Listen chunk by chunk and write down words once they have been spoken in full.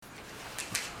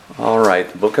All right,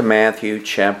 the book of Matthew,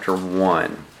 chapter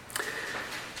 1.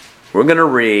 We're going to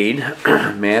read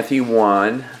Matthew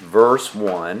 1, verse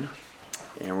 1,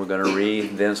 and we're going to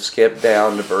read, then skip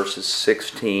down to verses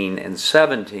 16 and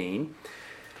 17.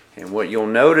 And what you'll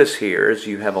notice here is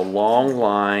you have a long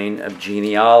line of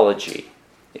genealogy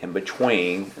in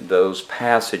between those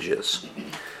passages.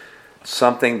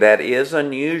 Something that is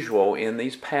unusual in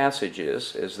these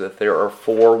passages is that there are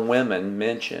 4 women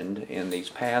mentioned in these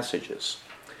passages.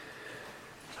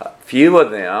 A few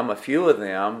of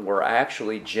them were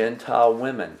actually Gentile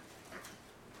women.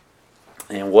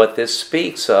 And what this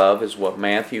speaks of is what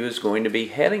Matthew is going to be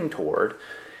heading toward,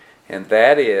 and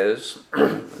that is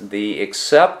the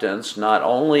acceptance not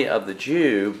only of the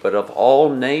Jew, but of all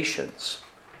nations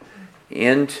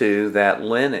into that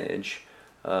lineage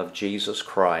of Jesus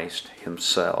Christ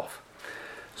himself.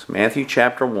 So Matthew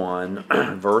chapter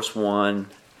 1, verse 1,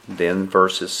 then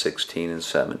verses 16 and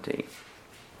 17.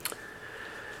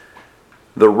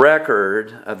 The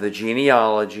record of the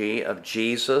genealogy of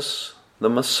Jesus, the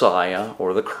Messiah,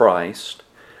 or the Christ,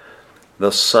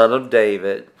 the son of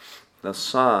David, the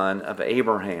son of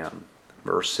Abraham.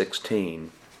 Verse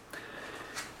 16.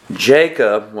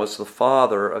 Jacob was the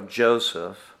father of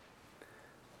Joseph,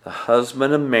 the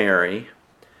husband of Mary,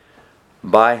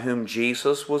 by whom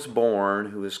Jesus was born,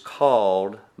 who is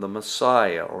called the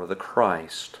Messiah, or the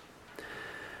Christ.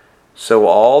 So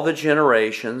all the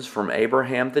generations from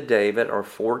Abraham to David are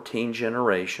 14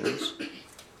 generations.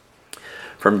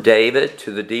 From David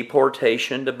to the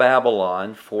deportation to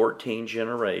Babylon, 14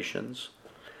 generations.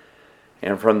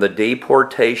 And from the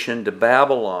deportation to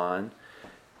Babylon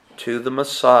to the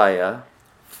Messiah,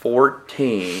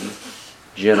 14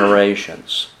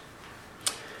 generations.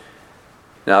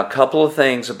 Now, a couple of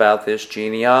things about this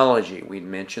genealogy. We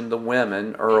mentioned the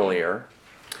women earlier.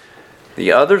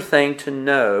 The other thing to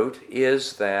note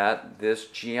is that this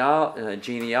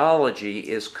genealogy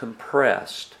is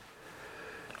compressed.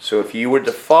 So if you were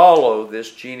to follow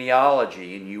this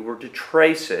genealogy and you were to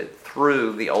trace it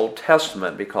through the Old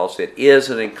Testament, because it is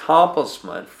an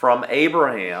accomplishment from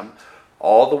Abraham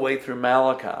all the way through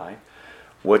Malachi,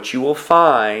 what you will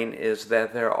find is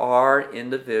that there are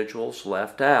individuals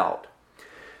left out.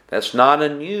 That's not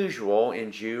unusual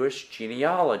in Jewish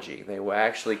genealogy. They will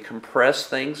actually compress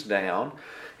things down.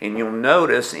 And you'll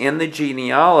notice in the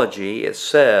genealogy it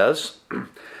says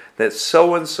that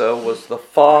so-and-so was the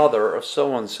father of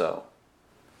so-and-so.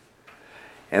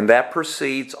 And that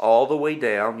proceeds all the way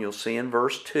down. You'll see in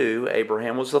verse 2,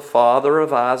 Abraham was the father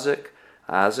of Isaac,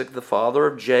 Isaac the father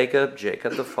of Jacob,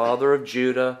 Jacob the father of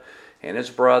Judah and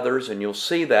his brothers. And you'll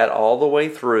see that all the way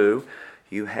through.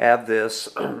 You have this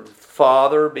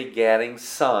father begetting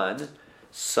son.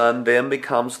 Son then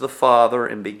becomes the father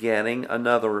and begetting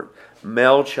another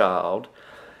male child.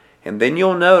 And then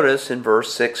you'll notice in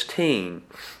verse 16,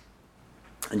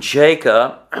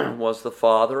 Jacob was the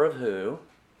father of who?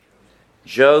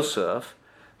 Joseph,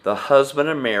 the husband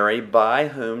of Mary, by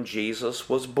whom Jesus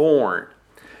was born.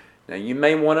 Now you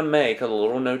may want to make a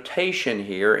little notation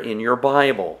here in your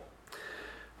Bible.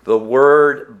 The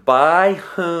word by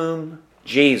whom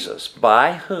Jesus,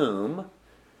 by whom,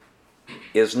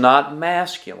 is not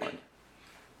masculine.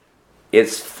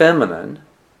 It's feminine,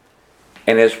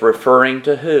 and it's referring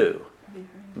to who?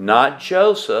 Not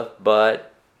Joseph,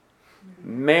 but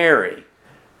Mary.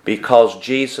 Because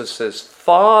Jesus'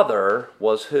 father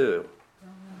was who?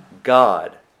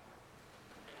 God.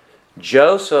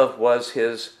 Joseph was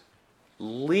his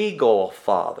legal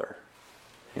father.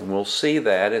 And we'll see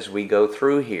that as we go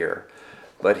through here.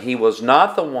 But he was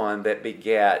not the one that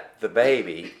begat the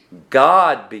baby.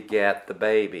 God begat the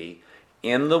baby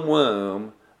in the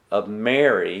womb of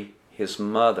Mary, his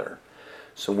mother.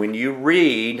 So when you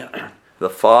read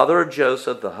the father of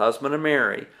Joseph, the husband of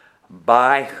Mary,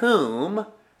 by whom,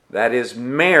 that is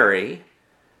Mary,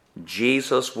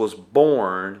 Jesus was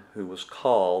born, who was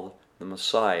called the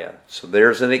Messiah. So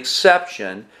there's an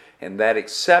exception, and that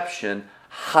exception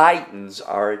heightens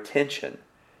our attention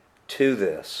to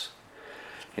this.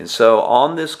 And so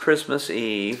on this Christmas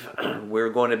Eve, we're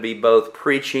going to be both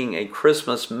preaching a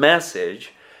Christmas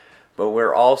message, but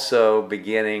we're also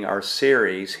beginning our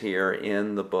series here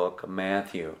in the book of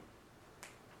Matthew.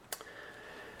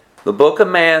 The book of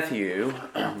Matthew,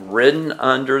 written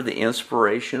under the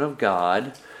inspiration of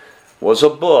God, was a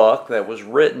book that was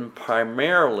written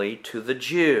primarily to the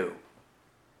Jew.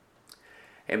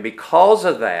 And because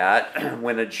of that,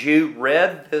 when a Jew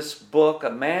read this book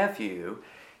of Matthew,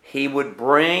 he would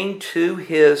bring to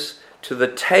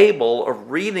the table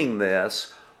of reading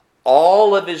this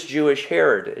all of his Jewish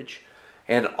heritage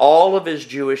and all of his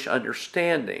Jewish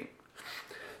understanding.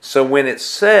 So when it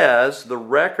says the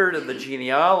record of the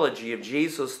genealogy of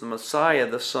Jesus the Messiah,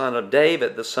 the son of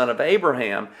David, the son of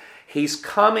Abraham, he's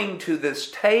coming to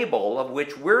this table of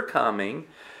which we're coming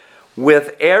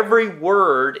with every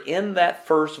word in that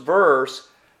first verse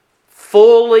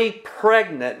fully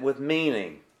pregnant with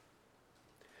meaning.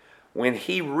 When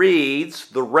he reads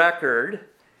the record,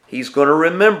 he's going to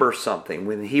remember something.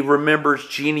 When he remembers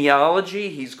genealogy,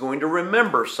 he's going to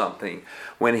remember something.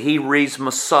 When he reads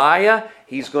Messiah,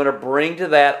 he's going to bring to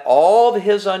that all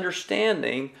his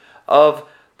understanding of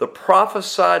the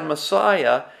prophesied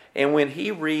Messiah. And when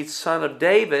he reads Son of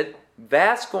David,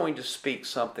 that's going to speak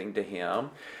something to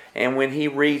him. And when he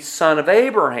reads Son of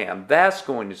Abraham, that's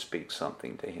going to speak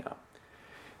something to him.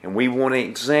 And we want to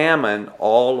examine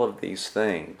all of these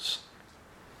things.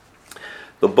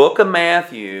 The book of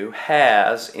Matthew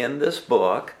has, in this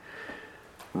book,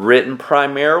 written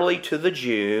primarily to the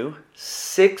Jew,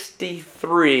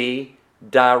 63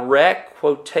 direct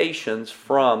quotations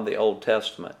from the Old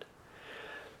Testament.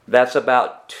 That's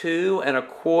about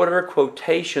 2.25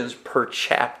 quotations per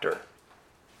chapter.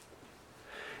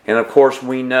 And of course,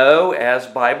 we know as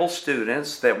Bible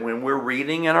students that when we're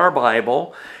reading in our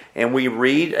Bible and we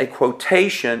read a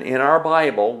quotation in our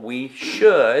Bible, we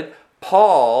should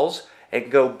pause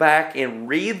and go back and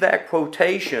read that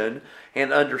quotation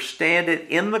and understand it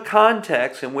in the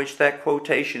context in which that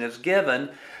quotation is given,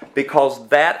 because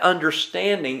that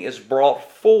understanding is brought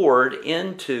forward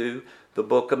into the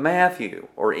book of Matthew,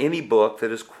 or any book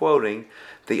that is quoting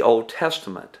the Old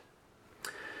Testament.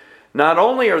 Not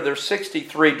only are there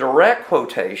 63 direct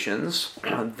quotations,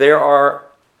 there are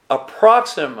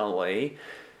approximately,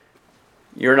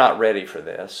 you're not ready for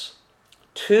this,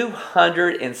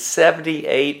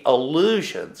 278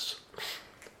 allusions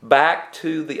back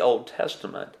to the Old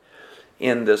Testament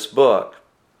in this book.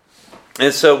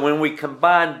 And so when we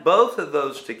combine both of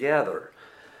those together,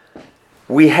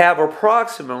 we have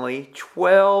approximately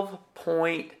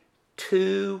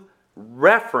 12.2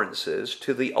 references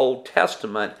to the Old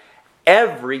Testament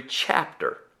every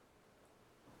chapter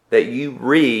that you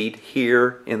read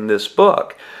here in this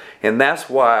book. And that's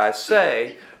why I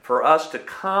say, for us to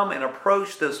come and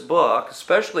approach this book,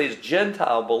 especially as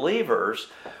Gentile believers,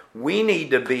 we need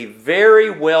to be very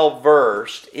well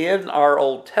versed in our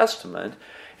Old Testament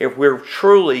if we're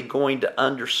truly going to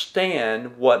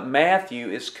understand what Matthew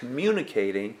is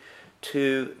communicating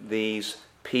to these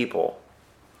people.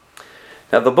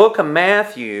 Now, the book of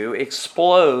Matthew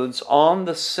explodes on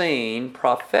the scene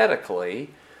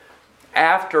prophetically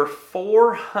after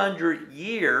 400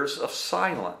 years of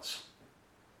silence.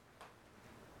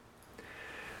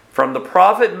 From the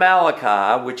prophet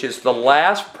Malachi, which is the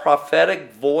last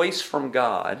prophetic voice from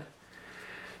God,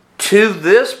 to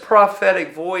this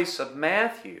prophetic voice of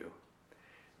Matthew,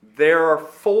 there are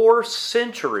 4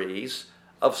 centuries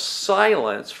of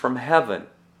silence from heaven.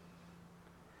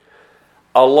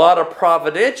 A lot of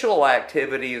providential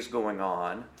activity is going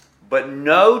on, but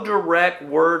no direct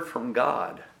word from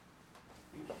God.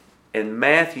 And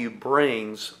Matthew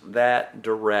brings that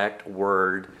direct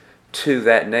word to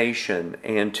that nation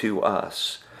and to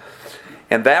us.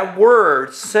 And that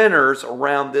word centers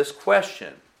around this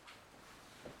question: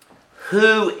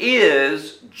 who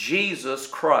is Jesus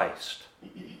Christ?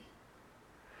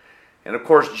 And of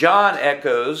course, John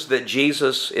echoes that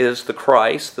Jesus is the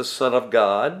Christ, the Son of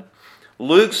God.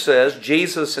 Luke says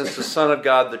Jesus is the Son of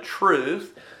God, the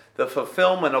truth, the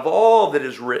fulfillment of all that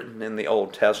is written in the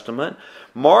Old Testament.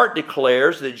 Mark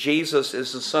declares that Jesus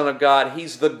is the Son of God.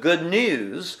 He's the good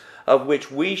news of which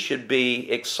we should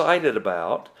be excited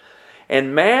about.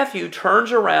 And Matthew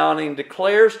turns around and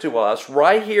declares to us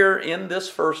right here in this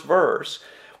first verse,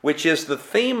 which is the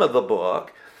theme of the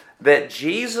book, that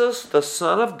Jesus, the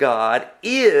Son of God,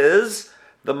 is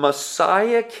the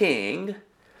Messiah King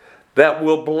that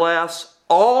will bless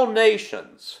all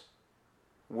nations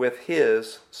with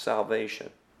his salvation.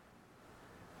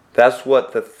 That's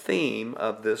what the theme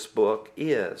of this book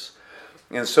is.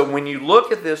 And so when you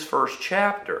look at this first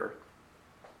chapter,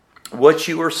 what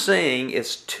you are seeing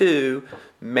is 2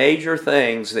 major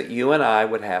things that you and I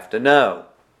would have to know.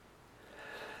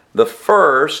 The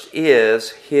first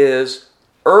is his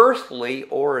earthly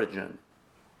origin.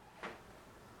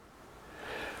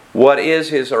 What is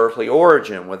his earthly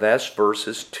origin? Well, that's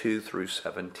verses 2 through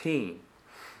 17.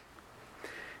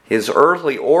 His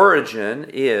earthly origin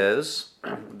is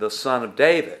the son of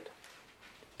David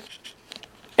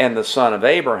and the son of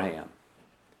Abraham.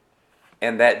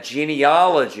 And that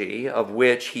genealogy of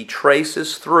which he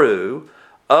traces through,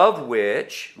 of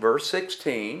which, verse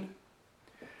 16,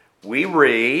 we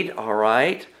read, all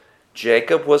right,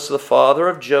 Jacob was the father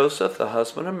of Joseph, the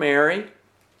husband of Mary.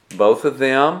 Both of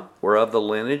them were of the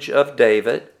lineage of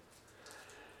David.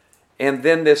 And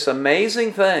then this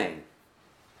amazing thing,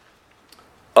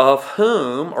 of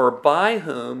whom or by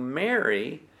whom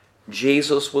Mary,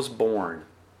 Jesus was born.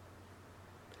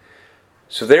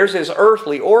 So there's his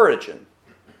earthly origin.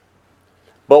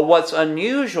 But what's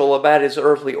unusual about his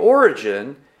earthly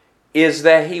origin is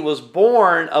that he was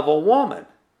born of a woman.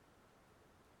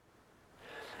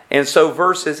 And so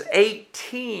verses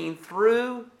 18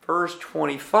 through verse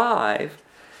 25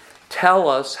 tell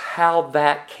us how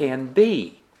that can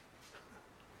be.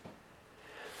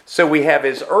 So we have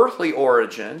his earthly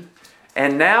origin,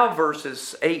 and now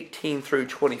verses 18 through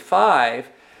 25,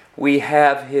 we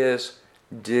have his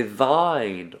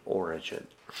divine origin.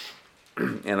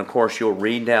 And of course, you'll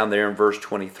read down there in verse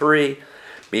 23,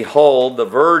 "Behold, the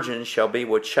virgin shall be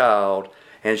with child,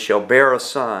 and shall bear a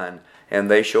son, and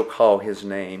they shall call his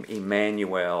name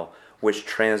Emmanuel," which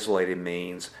translated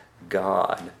means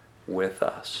God with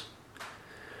us.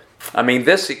 I mean,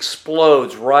 this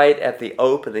explodes right at the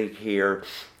opening here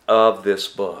of this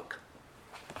book.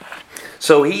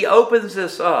 So he opens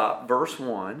this up, verse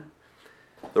 1,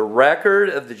 the record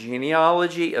of the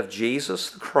genealogy of Jesus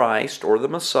the Christ, or the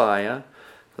Messiah,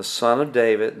 the son of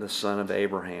David and the son of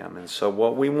Abraham. And so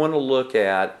what we want to look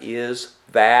at is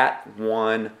that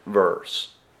one verse,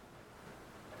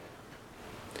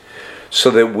 so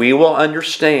that we will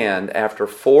understand, after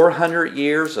 400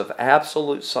 years of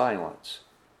absolute silence,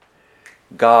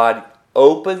 God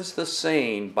opens the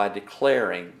scene by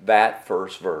declaring that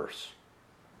first verse.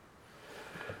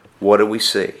 What do we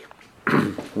see?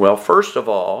 Well, first of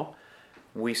all,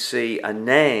 we see a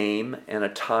name and a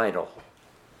title.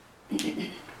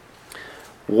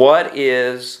 What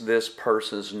is this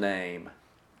person's name?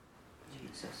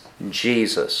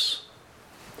 Jesus.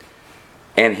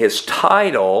 And his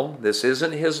title, this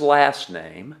isn't his last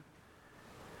name.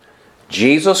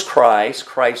 Jesus Christ,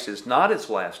 Christ is not his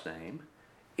last name.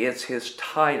 It's his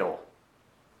title.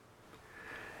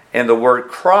 And the word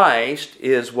Christ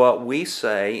is what we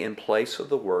say in place of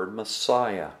the word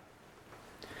Messiah.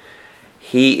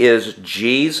 He is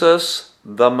Jesus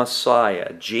the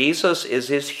Messiah. Jesus is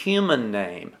his human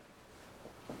name.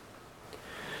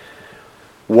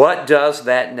 What does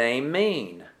that name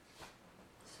mean?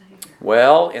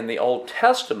 Well, in the Old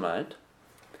Testament,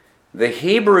 the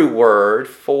Hebrew word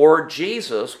for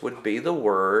Jesus would be the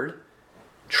word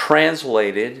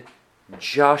translated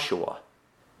Joshua.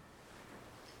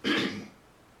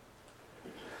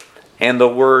 And the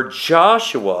word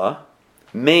Joshua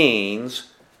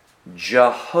means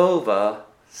Jehovah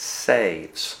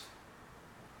saves.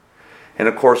 And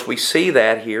of course we see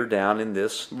that here down in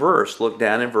this verse. Look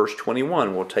down in verse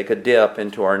 21. We'll take a dip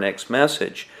into our next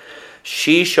message.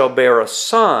 "She shall bear a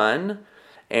son,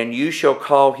 and you shall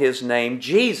call his name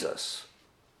Jesus,"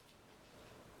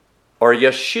 or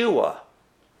Yeshua.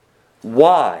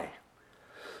 Why?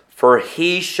 "For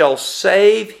he shall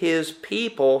save his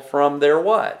people from their"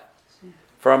 what?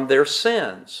 From their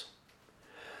sins.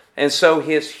 And so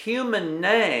his human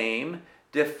name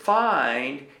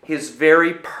defined his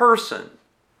very person.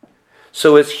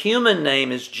 So his human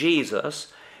name is Jesus,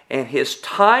 and his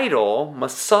title,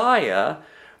 Messiah,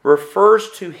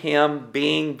 refers to him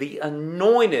being the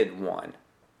anointed one.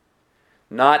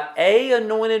 Not a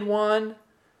anointed one,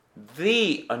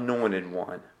 the anointed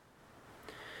one.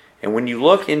 And when you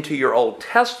look into your Old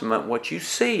Testament, what you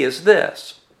see is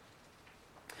this: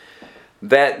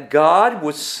 that God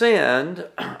would send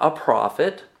a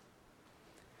prophet,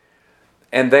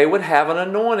 and they would have an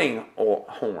anointing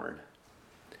horn.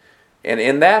 And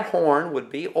in that horn would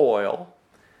be oil,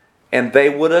 and they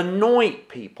would anoint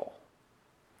people.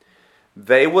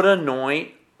 They would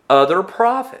anoint other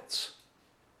prophets.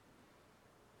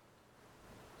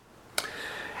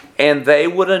 And they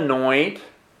would anoint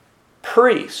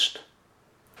priests.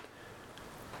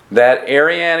 That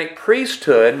Aaronic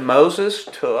priesthood, Moses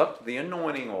took the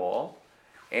anointing oil,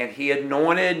 and he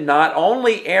anointed not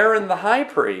only Aaron the high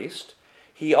priest,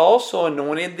 he also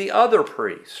anointed the other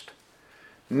priest.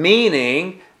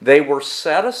 Meaning they were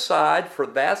set aside for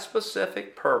that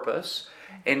specific purpose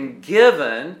and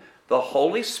given the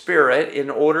Holy Spirit in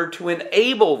order to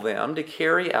enable them to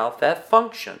carry out that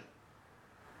function.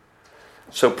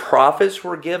 So prophets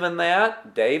were given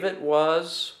that. David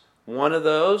was one of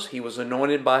those. He was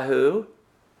anointed by who?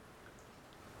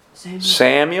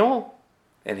 Samuel.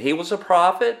 And he was a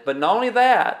prophet. But not only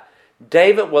that,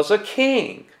 David was a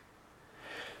king.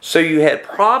 So you had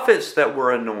prophets that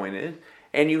were anointed,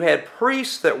 and you had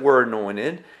priests that were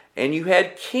anointed, and you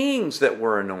had kings that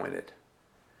were anointed.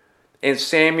 And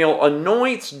Samuel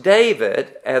anoints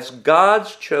David as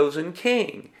God's chosen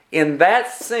king. In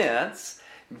that sense,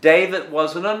 David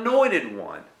was an anointed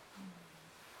one.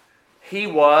 He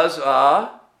was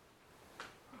a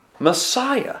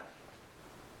Messiah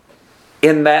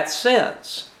in that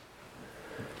sense.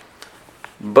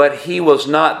 But he was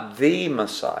not the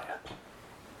Messiah.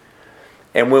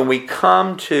 And when we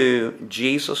come to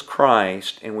Jesus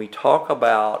Christ and we talk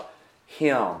about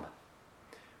Him,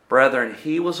 brethren,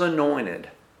 He was anointed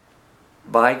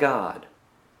by God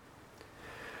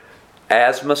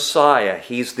as Messiah.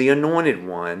 He's the anointed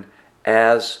one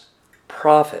as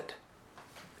prophet.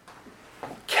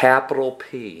 Capital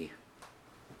P.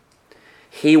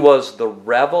 He was the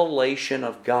revelation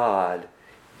of God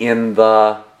in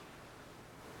the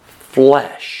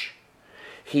flesh.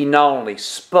 He not only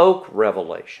spoke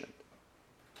revelation,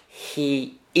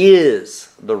 He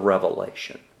is the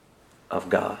revelation of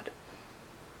God.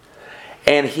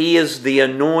 And He is the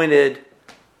anointed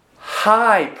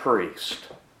high priest.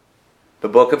 The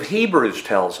book of Hebrews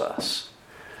tells us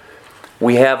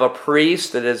we have a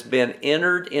priest that has been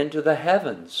entered into the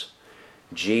heavens,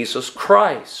 Jesus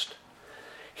Christ.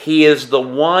 He is the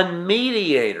one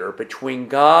mediator between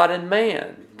God and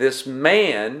man. This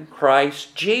man,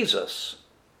 Christ Jesus.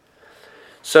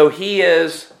 So He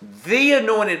is the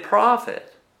anointed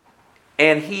prophet,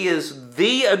 and He is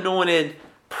the anointed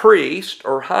priest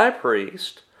or high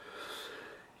priest,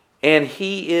 and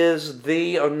He is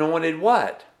the anointed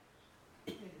what?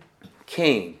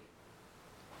 King.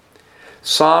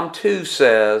 Psalm 2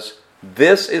 says,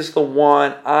 "This is the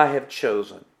one I have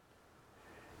chosen,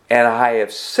 and I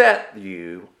have set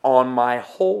you on my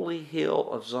holy hill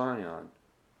of Zion."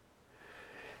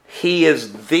 He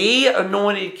is the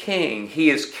anointed King. He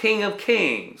is King of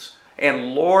kings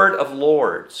and Lord of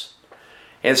lords.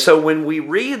 And so when we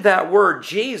read that word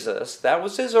Jesus, that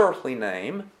was His earthly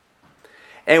name,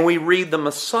 and we read the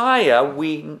Messiah,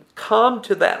 we come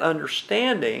to that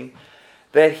understanding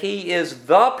that He is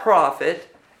the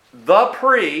prophet, the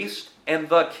priest, and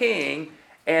the king,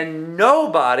 and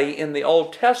nobody in the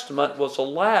Old Testament was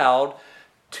allowed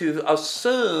to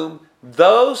assume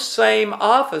those same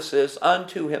offices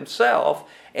unto himself,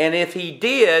 and if he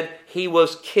did, he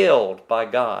was killed by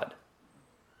God.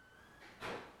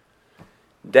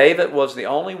 David was the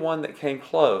only one that came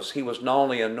close. He was not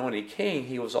only an anointed king,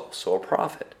 he was also a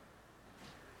prophet.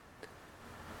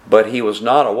 But he was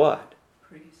not a what?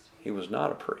 Priest. He was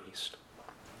not a priest.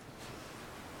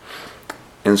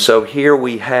 And so here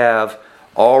we have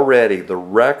already the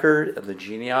record of the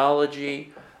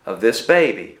genealogy of this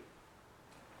baby,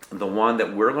 the one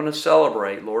that we're going to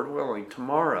celebrate, Lord willing,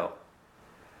 tomorrow.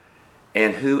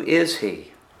 And who is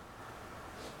he?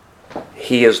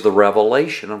 He is the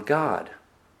revelation of God.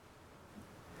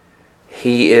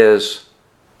 He is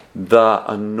the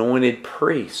anointed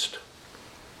priest.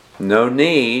 No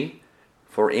need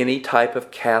for any type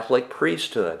of Catholic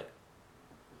priesthood.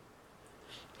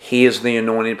 He is the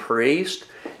anointed priest,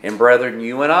 and brethren,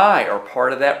 you and I are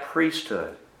part of that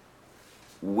priesthood.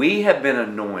 We have been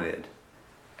anointed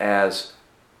as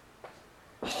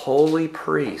holy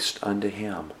priest unto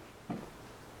Him.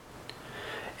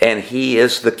 And He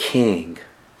is the King.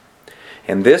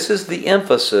 And this is the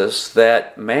emphasis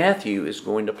that Matthew is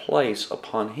going to place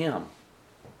upon Him.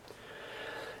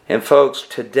 And folks,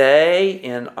 today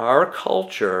in our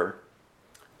culture,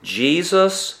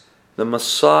 Jesus, the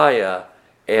Messiah,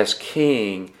 as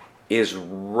King, is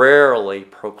rarely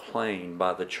proclaimed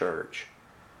by the church.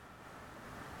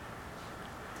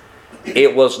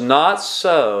 It was not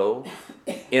so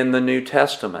in the New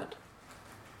Testament.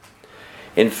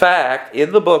 In fact,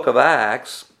 in the book of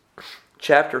Acts,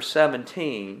 chapter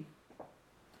 17,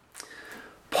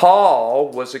 Paul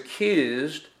was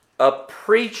accused of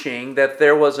preaching that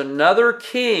there was another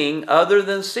king other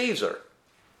than Caesar.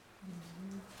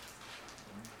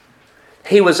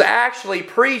 He was actually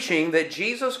preaching that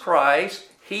Jesus Christ,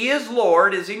 He is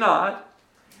Lord, is He not?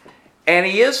 And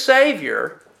He is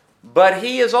Savior, but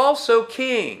He is also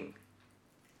King.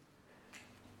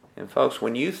 And folks,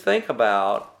 when you think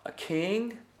about a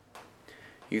king,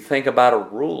 you think about a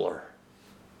ruler.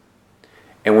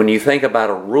 And when you think about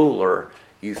a ruler,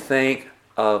 you think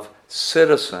of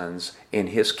citizens in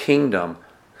His kingdom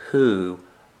who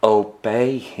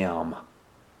obey Him.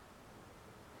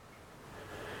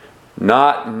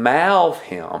 Not mouth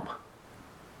Him,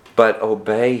 but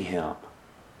obey Him.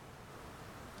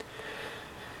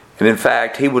 And in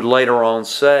fact, he would later on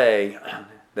say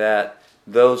that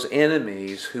those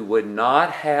enemies who would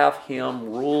not have Him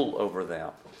rule over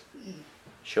them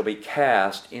shall be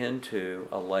cast into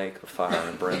a lake of fire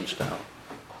and brimstone.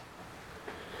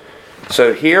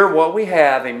 So here what we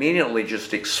have immediately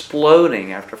just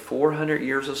exploding after 400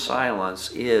 years of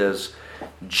silence is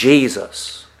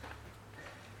Jesus.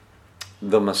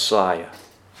 the Messiah.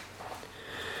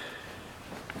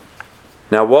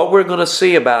 Now, what we're going to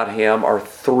see about him are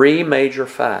three major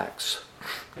facts.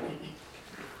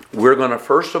 We're going to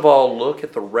first of all look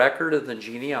at the record of the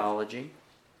genealogy.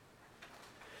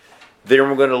 Then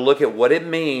we're going to look at what it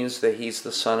means that he's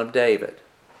the son of David.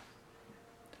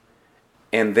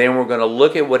 And then we're going to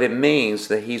look at what it means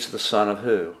that he's the son of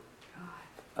who?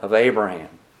 Of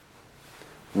Abraham.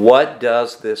 What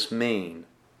does this mean?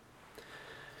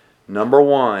 Number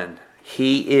one,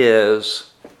 he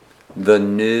is the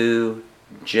new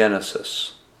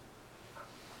Genesis.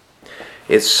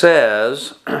 It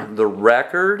says the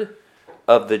record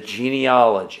of the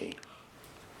genealogy.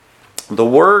 The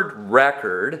word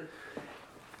record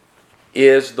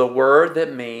is the word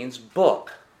that means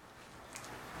book.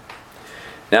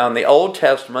 Now in the Old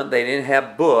Testament they didn't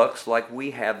have books like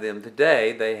we have them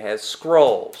today. They had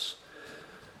scrolls.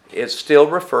 It still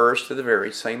refers to the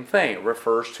very same thing. It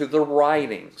refers to the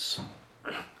writings.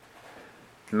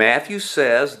 Matthew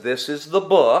says this is the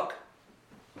book,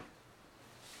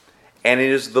 and it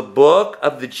is the book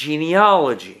of the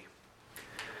genealogy.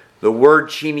 The word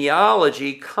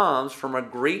genealogy comes from a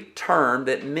Greek term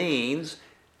that means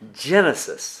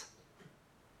Genesis.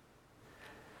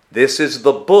 This is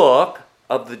the book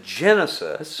of the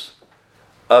Genesis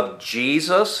of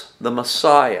Jesus the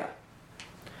Messiah.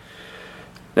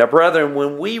 Now, brethren,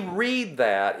 when we read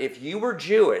that, if you were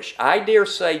Jewish, I dare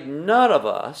say none of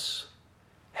us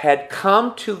had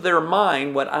come to their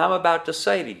mind what I'm about to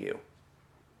say to you.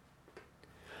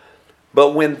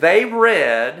 But when they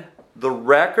read the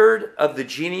record of the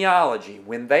genealogy,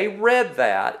 when they read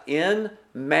that in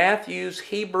Matthew's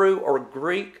Hebrew or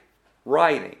Greek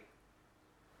writing,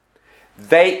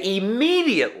 they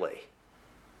immediately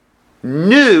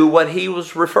knew what he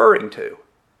was referring to.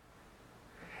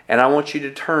 And I want you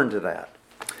to turn to that.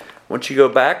 I want you to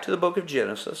go back to the book of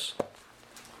Genesis.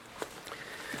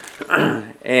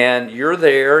 And you're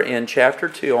there in chapter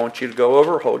 2. I want you to go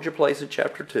over, hold your place in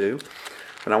chapter 2.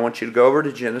 And I want you to go over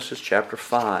to Genesis chapter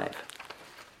 5.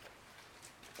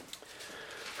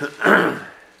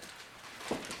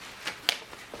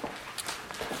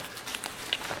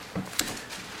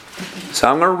 So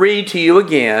I'm going to read to you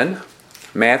again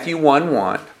Matthew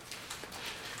 1:1.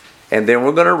 And then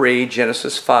we're going to read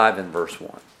Genesis 5 and verse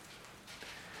 1.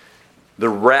 The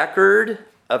record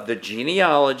of the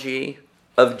genealogy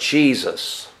of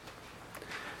Jesus.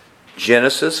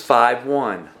 Genesis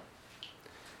 5:1.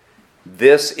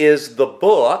 This is the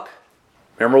book.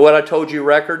 Remember what I told you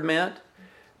record meant?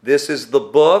 This is the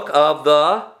book of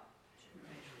the...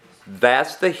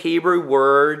 That's the Hebrew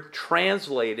word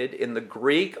translated in the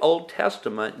Greek Old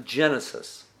Testament,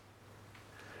 Genesis.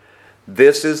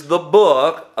 This is the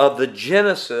book of the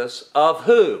Genesis of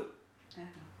who?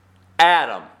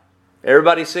 Adam.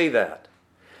 Everybody see that?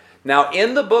 Now,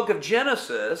 in the book of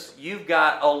Genesis, you've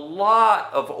got a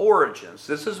lot of origins.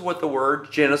 This is what the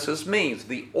word Genesis means,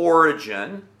 the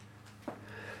origin.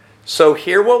 So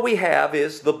here what we have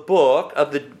is the book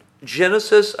of the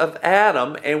Genesis of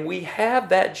Adam, and we have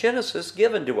that Genesis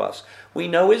given to us. We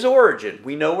know his origin.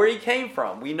 We know where he came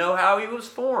from. We know how he was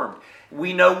formed.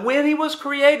 We know when he was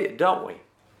created, don't we?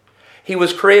 He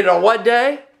was created on what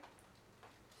day?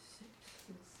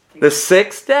 The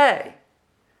sixth day.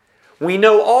 We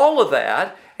know all of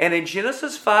that, and in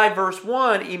Genesis 5 verse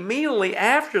 1, immediately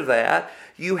after that,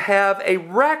 you have a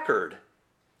record.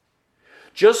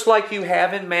 Just like you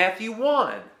have in Matthew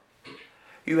 1.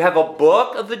 You have a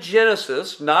book of the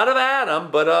Genesis, not of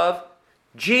Adam, but of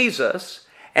Jesus.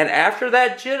 And after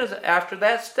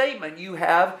that statement, you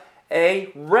have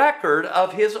a record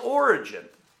of his origin.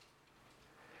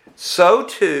 So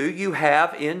too you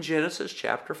have in Genesis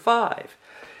chapter 5.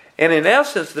 And in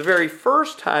essence, the very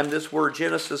first time this word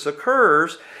Genesis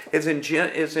occurs is in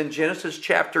Genesis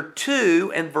chapter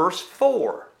 2 and verse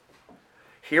 4.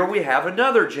 Here we have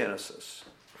another Genesis.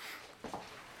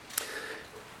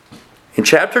 In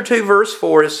chapter 2, verse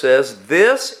 4, it says,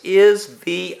 this is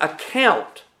the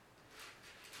account.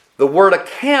 The word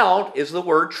account is the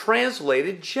word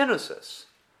translated Genesis.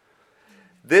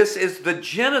 This is the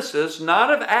Genesis,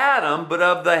 not of Adam, but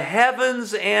of the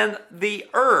heavens and the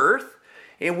earth,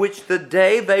 in which the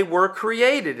day they were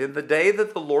created, in the day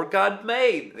that the Lord God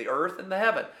made the earth and the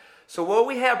heaven. So what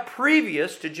we have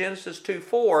previous to Genesis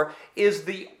 2:4 is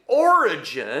the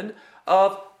origin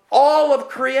of all of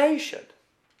creation,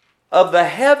 of the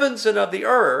heavens and of the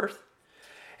earth.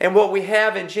 And what we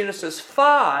have in Genesis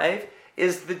 5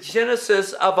 is the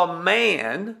genesis of a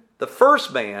man, the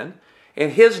first man,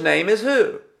 and his name is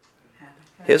who?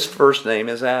 His first name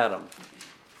is Adam.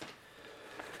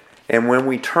 And when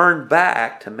we turn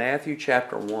back to Matthew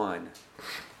chapter 1,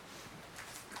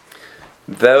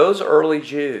 Those early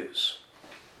Jews,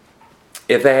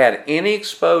 if they had any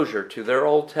exposure to their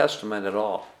Old Testament at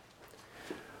all,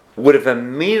 would have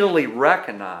immediately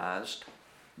recognized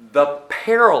the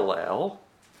parallel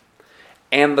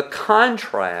and the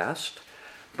contrast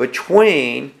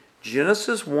between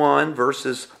Genesis 1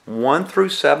 verses 1 through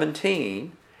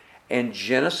 17 and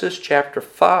Genesis chapter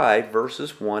 5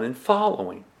 verses 1 and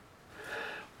following.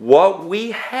 What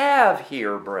we have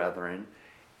here, brethren,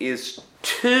 is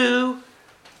two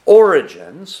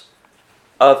origins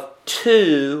of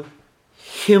two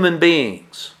human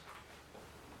beings.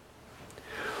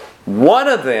 One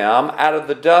of them out of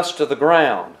the dust of the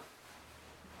ground.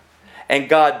 And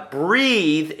God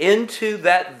breathed into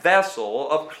that vessel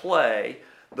of clay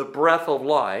the breath of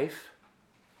life.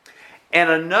 And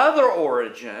another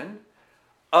origin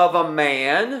of a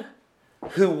man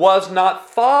who was not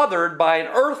fathered by an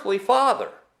earthly father,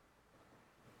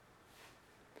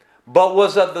 but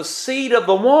was of the seed of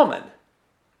the woman,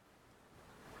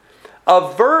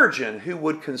 a virgin who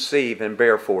would conceive and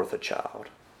bear forth a child,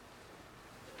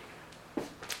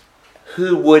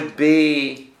 who would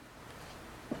be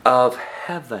of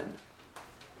heaven.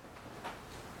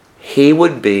 He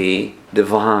would be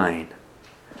divine.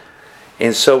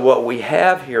 And so what we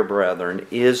have here, brethren,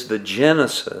 is the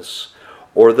genesis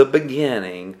or the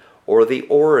beginning or the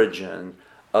origin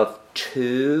of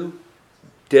two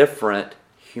different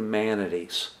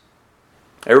humanities.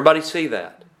 Everybody see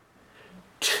that?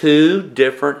 Two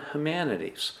different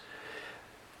humanities.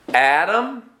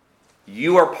 Adam,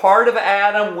 you are part of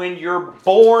Adam when you're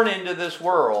born into this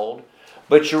world,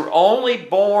 but you're only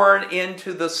born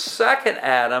into the second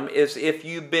Adam is if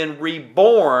you've been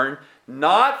reborn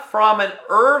not from an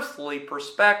earthly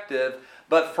perspective,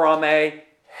 but from a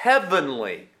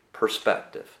heavenly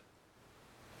perspective.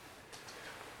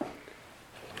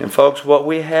 And folks, what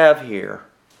we have here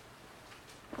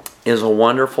is a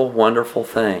wonderful, wonderful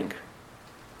thing.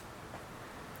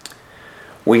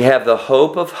 We have the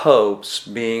hope of hopes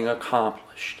being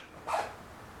accomplished.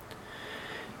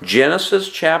 Genesis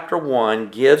chapter 1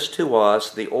 gives to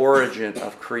us the origin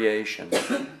of creation.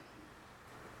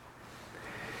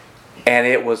 And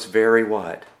it was very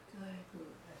what?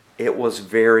 It was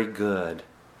very good.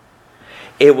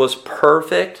 It was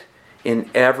perfect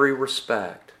in every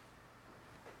respect.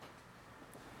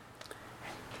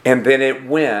 And then it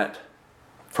went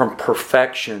from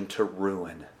perfection to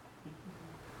ruin.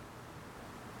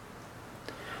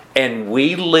 And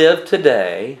we live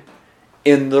today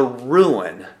in the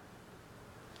ruin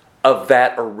of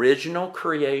that original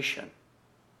creation.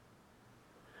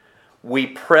 We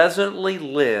presently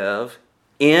live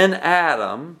in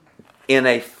Adam in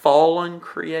a fallen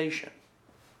creation.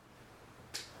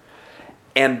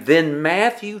 And then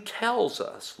Matthew tells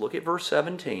us, look at verse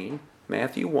 17,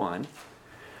 Matthew 1,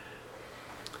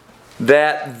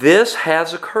 that this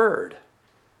has occurred.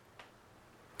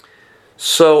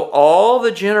 So all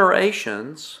the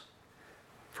generations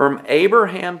from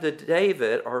Abraham to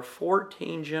David are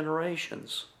 14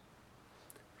 generations.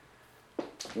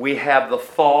 We have the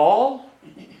fall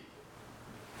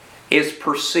is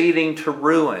proceeding to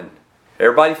ruin.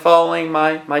 Everybody following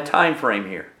my time frame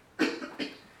here?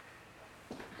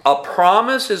 A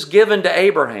promise is given to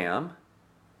Abraham,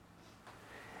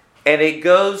 and it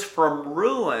goes from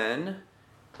ruin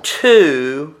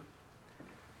to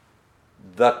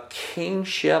the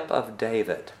kingship of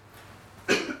David.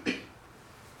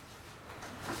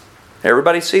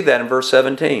 Everybody see that in verse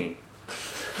 17.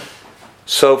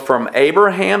 So from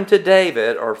Abraham to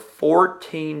David are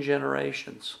 14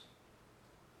 generations.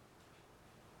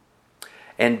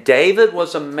 And David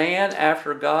was a man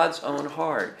after God's own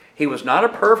heart. He was not a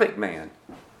perfect man,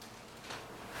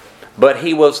 but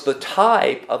he was the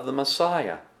type of the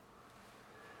Messiah.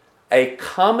 A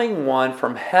coming one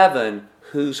from heaven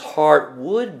whose heart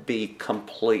would be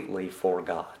completely for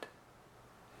God.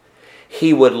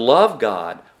 He would love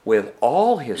God with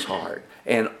all his heart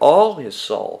and all his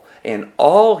soul and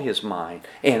all his mind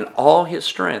and all his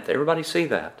strength. Everybody see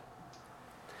that?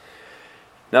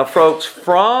 Now, folks,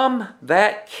 from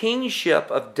that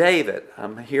kingship of David,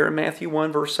 I'm here in Matthew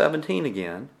 1, verse 17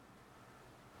 again,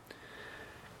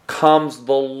 comes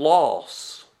the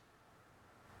loss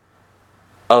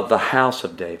of the house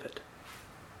of David.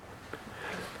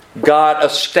 God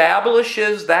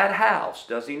establishes that house,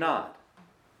 does he not?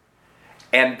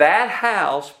 And that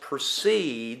house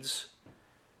proceeds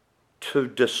to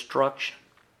destruction.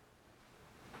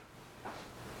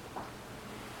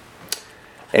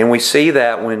 And we see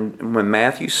that when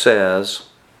Matthew says,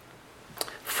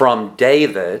 from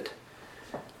David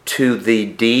to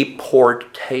the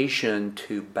deportation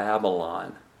to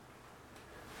Babylon.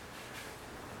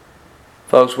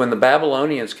 Folks, when the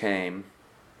Babylonians came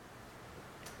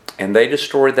and they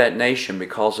destroyed that nation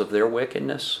because of their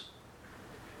wickedness,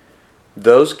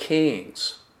 those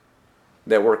kings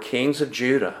that were kings of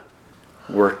Judah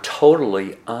were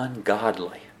totally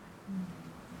ungodly.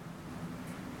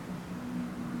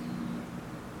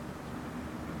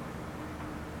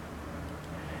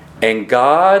 And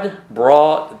God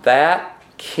brought that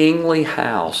kingly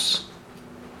house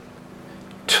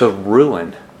to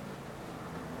ruin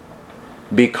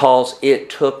because it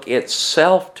took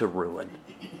itself to ruin.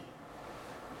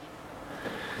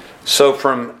 So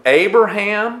from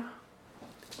Abraham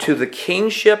to the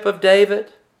kingship of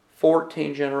David,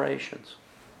 14 generations.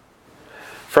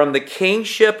 From the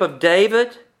kingship of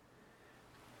David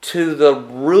to the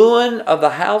ruin of the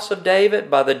house of David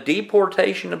by the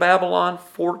deportation to Babylon,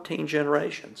 14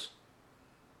 generations.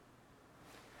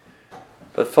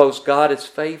 But folks, God is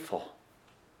faithful.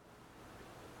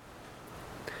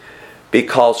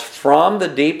 Because from the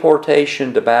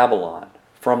deportation to Babylon,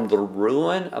 from the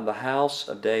ruin of the house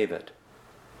of David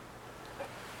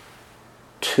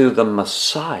to the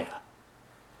Messiah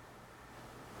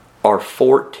are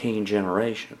 14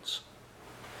 generations.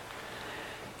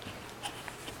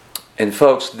 And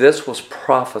folks, this was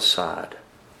prophesied.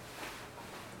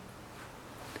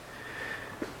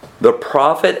 The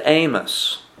prophet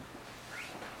Amos,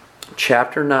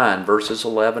 chapter 9, verses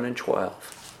 11 and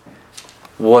 12,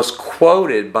 was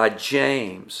quoted by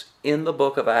James in the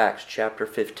book of Acts, chapter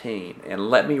 15. And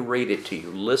let me read it to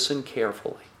you. Listen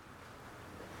carefully.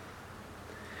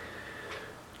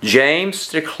 James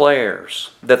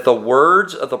declares that the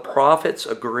words of the prophets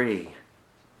agree.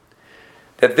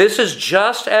 That this is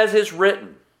just as is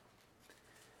written.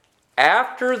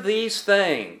 After these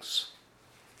things,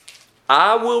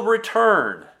 I will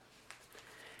return,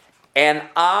 and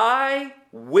I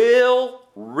will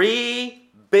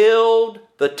rebuild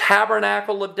the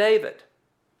tabernacle of David.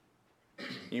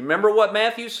 You remember what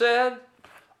Matthew said?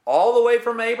 All the way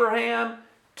from Abraham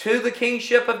to the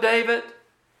kingship of David.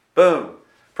 Boom.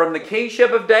 From the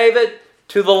kingship of David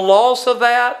to the loss of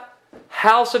that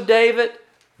house of David.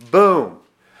 Boom.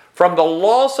 From the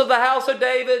loss of the house of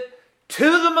David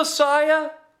to the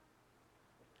Messiah,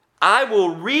 I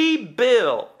will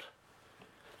rebuild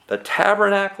the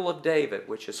tabernacle of David,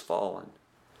 which has fallen.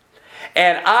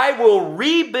 And I will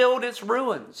rebuild its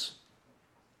ruins.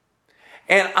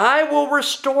 And I will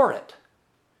restore it.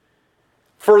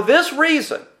 For this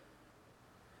reason,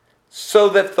 so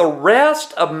that the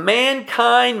rest of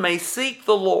mankind may seek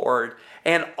the Lord,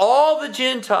 and all the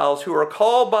Gentiles who are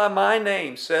called by my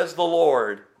name, says the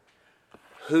Lord,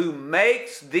 who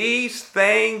makes these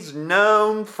things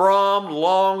known from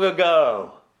long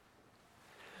ago.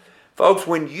 Folks,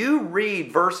 when you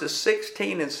read verses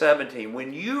 16 and 17,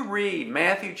 when you read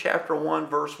Matthew chapter 1,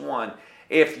 verse 1,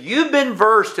 if you've been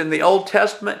versed in the Old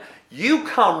Testament, you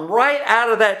come right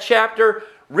out of that chapter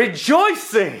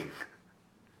rejoicing.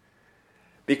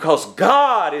 Because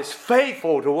God is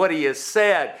faithful to what He has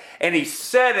said. And He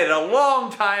said it a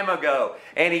long time ago.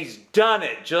 And He's done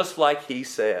it just like He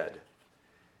said.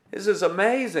 This is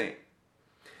amazing.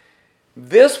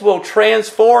 This will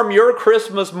transform your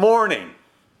Christmas morning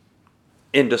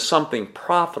into something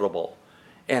profitable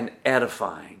and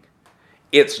edifying.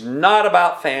 It's not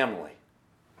about family.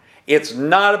 It's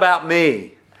not about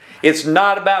me. It's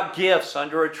not about gifts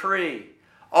under a tree.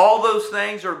 All those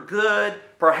things are good,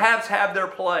 perhaps have their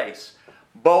place.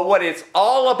 But what it's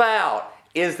all about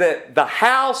is that the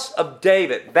house of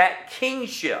David, that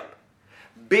kingship,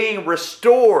 being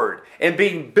restored and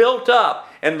being built up.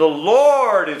 And the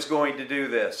Lord is going to do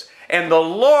this. And the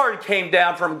Lord came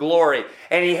down from glory.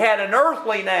 And He had an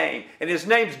earthly name. And His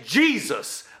name's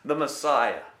Jesus, the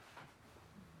Messiah.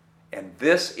 And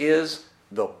this is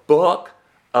the book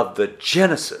of the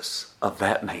Genesis of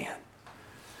that man.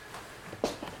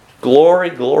 Glory,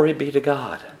 glory be to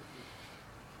God.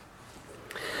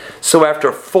 So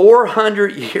after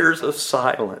 400 years of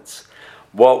silence,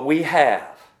 what we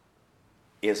have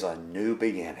is a new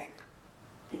beginning.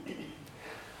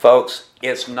 Folks,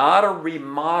 it's not a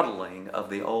remodeling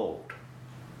of the old.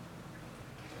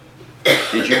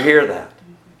 Did you hear that?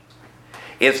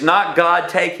 It's not God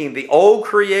taking the old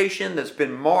creation that's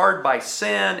been marred by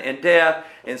sin and death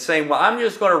and saying, well, I'm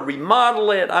just going to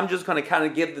remodel it. I'm just going to kind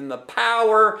of give them the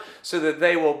power so that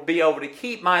they will be able to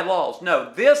keep my laws.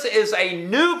 No, this is a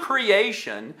new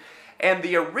creation. And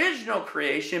the original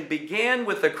creation began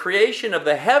with the creation of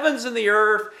the heavens and the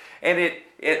earth. And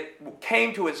it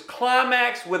came to its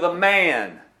climax with a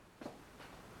man.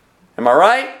 Am I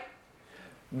right?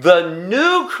 The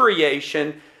new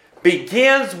creation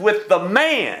begins with the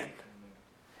man.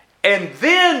 And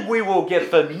then we will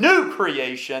get the new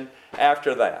creation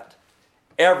after that.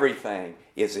 Everything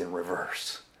is in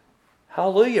reverse.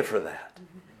 Hallelujah for that.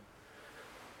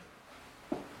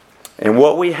 And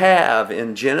what we have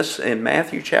in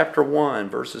Matthew chapter 1,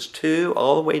 verses 2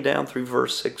 all the way down through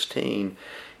verse 16,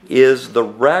 is the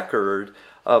record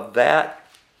of that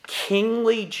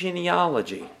kingly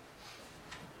genealogy,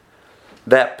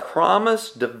 that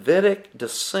promised Davidic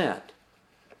descent,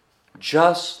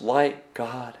 just like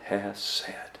God has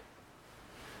said.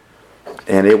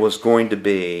 And it was going to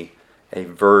be a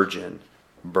virgin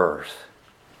birth.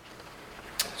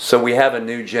 So we have a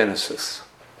new Genesis.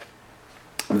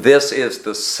 This is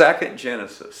the second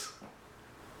Genesis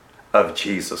of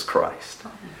Jesus Christ.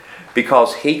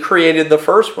 Because He created the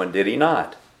first one, did He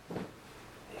not?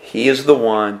 He is the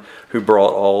one who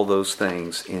brought all those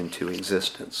things into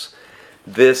existence.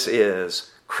 This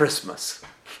is Christmas.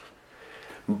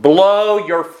 Blow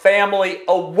your family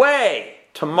away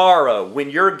tomorrow when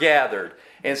you're gathered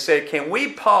and say, can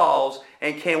we pause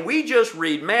and can we just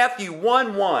read Matthew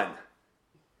 1:1?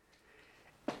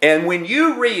 And when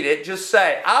you read it, just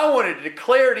say, I want to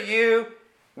declare to you,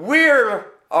 we are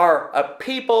a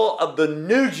people of the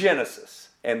new Genesis.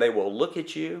 And they will look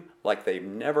at you like they've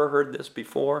never heard this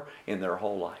before in their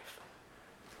whole life.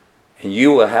 And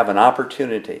you will have an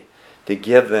opportunity to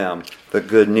give them the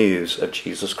good news of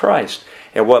Jesus Christ.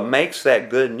 And what makes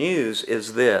that good news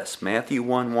is this, Matthew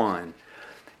 1:1.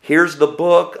 Here's the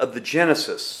book of the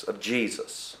Genesis of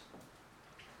Jesus.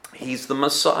 He's the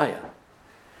Messiah.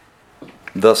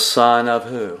 The son of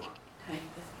who? David.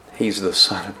 He's the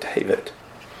son of David.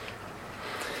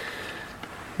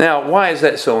 Now, why is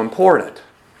that so important?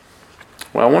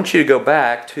 Well, I want you to go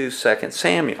back to 2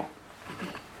 Samuel.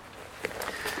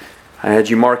 I had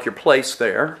you mark your place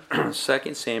there.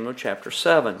 2 Samuel chapter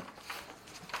 7.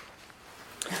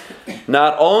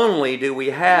 Not only do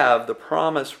we have the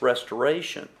promised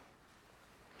restoration,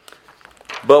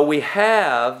 but we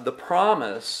have the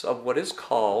promise of what is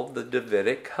called the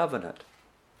Davidic covenant.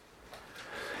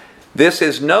 This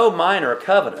is no minor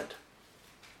covenant.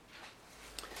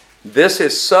 This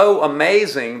is so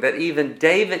amazing that even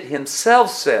David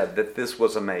himself said that this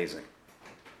was amazing.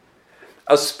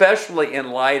 Especially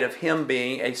in light of him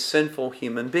being a sinful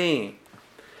human being.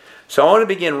 So I want to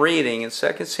begin reading in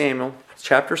 2 Samuel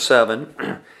chapter 7.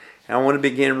 And I want to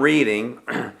begin reading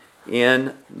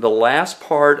in the last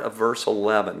part of verse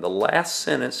 11. The last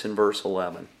sentence in verse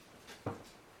 11.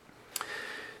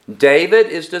 David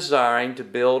is desiring to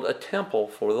build a temple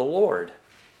for the Lord.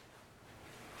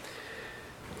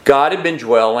 God had been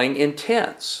dwelling in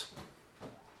tents.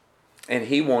 And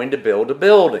He wanted to build a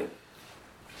building.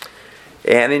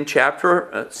 And in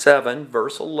chapter 7,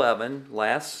 verse 11,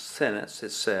 last sentence,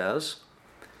 it says,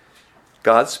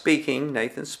 God speaking,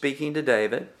 Nathan speaking to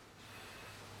David,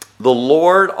 the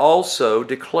Lord also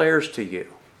declares to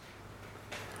you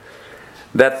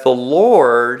that the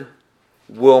Lord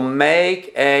will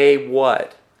make a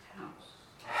what?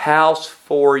 House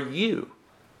for you.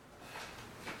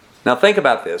 Now think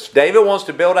about this. David wants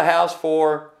to build a house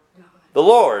for the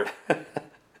Lord.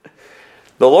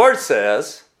 The Lord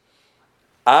says,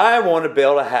 I want to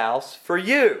build a house for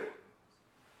you.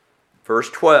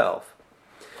 Verse 12.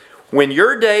 When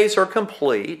your days are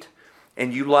complete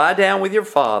and you lie down with your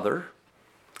father,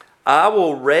 I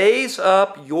will raise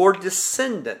up your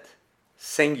descendant,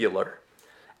 singular,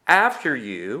 after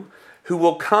you, who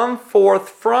will come forth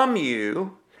from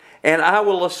you, and I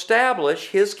will establish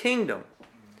his kingdom.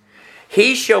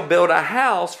 He shall build a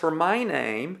house for my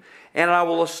name, and I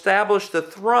will establish the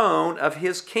throne of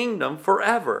his kingdom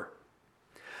forever.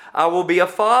 I will be a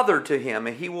father to him,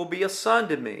 and he will be a son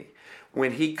to me.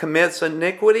 When he commits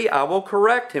iniquity, I will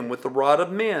correct him with the rod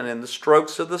of men and the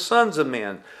strokes of the sons of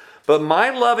men. But my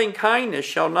loving kindness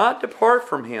shall not depart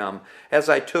from him, as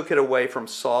I took it away from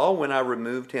Saul when I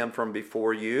removed him from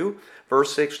before you.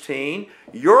 Verse 16,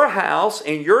 your house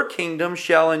and your kingdom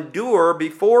shall endure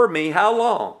before me how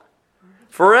long?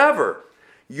 Forever.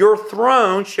 Your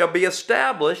throne shall be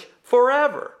established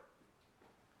forever.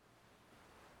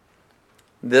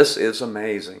 This is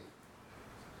amazing.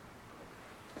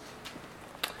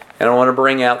 And I want to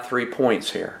bring out 3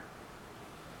 points here.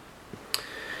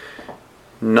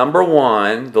 Number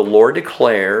one, the Lord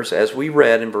declares, as we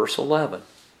read in verse 11,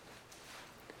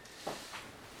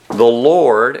 the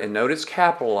Lord, and note it's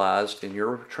capitalized in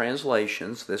your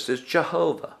translations, this is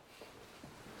Jehovah.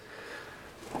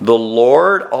 The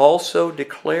Lord also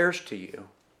declares to you,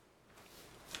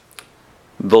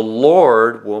 the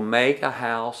Lord will make a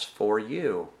house for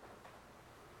you.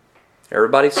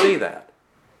 Everybody see that?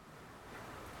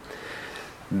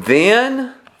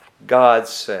 Then God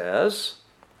says,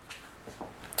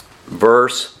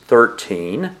 verse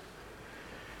 13,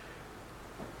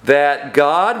 that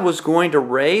God was going to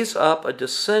raise up a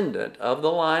descendant of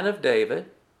the line of David,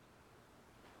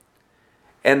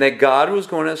 and that God was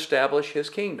going to establish His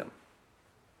kingdom.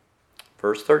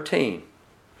 Verse 13.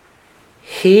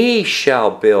 He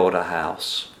shall build a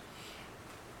house.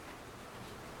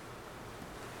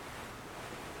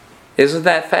 Isn't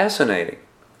that fascinating?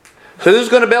 Who's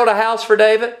going to build a house for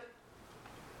David?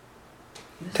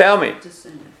 Tell me.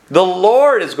 The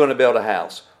Lord is going to build a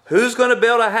house. Who's going to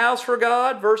build a house for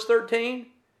God? Verse 13.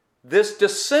 This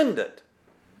descendant.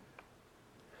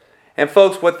 And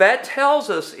folks, what that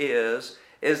tells us is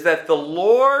that the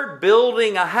Lord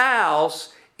building a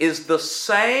house is the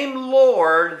same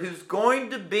Lord who's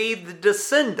going to be the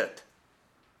descendant,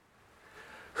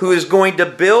 who is going to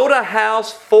build a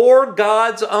house for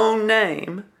God's own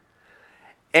name,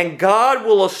 and God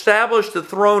will establish the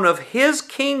throne of His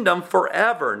kingdom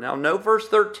forever. Now, note verse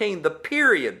 13, the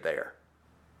period there.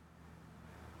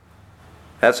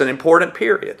 That's an important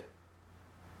period.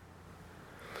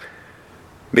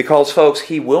 Because, folks,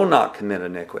 He will not commit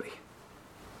iniquity.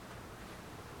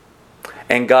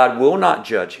 And God will not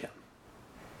judge him.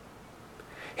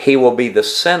 He will be the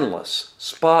sinless,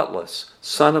 spotless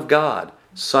Son of God,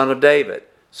 Son of David,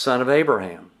 Son of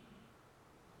Abraham.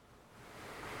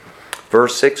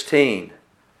 Verse 16.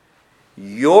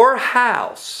 Your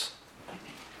house.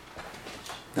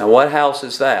 Now what house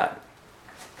is that?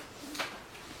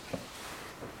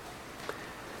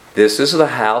 This is the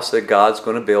house that God's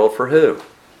going to build for who?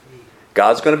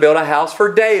 God's going to build a house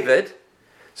for David.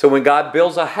 So when God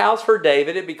builds a house for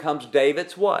David, it becomes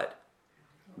David's what?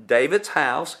 David's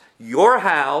house, your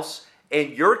house, and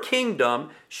your kingdom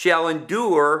shall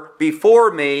endure before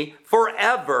me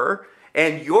forever,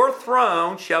 and your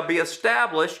throne shall be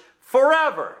established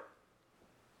forever.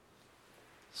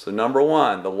 So number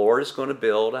one, the Lord is going to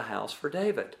build a house for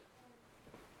David.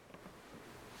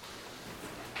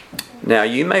 Now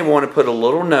you may want to put a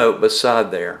little note beside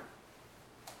there.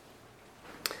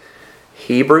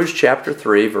 Hebrews chapter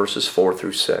 3, verses 4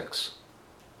 through 6.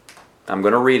 I'm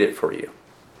going to read it for you.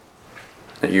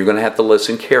 And you're going to have to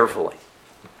listen carefully.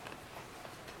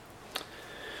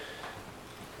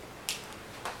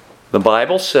 The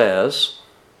Bible says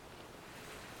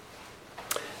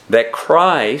that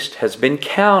Christ has been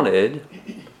counted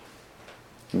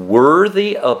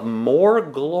worthy of more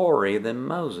glory than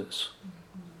Moses.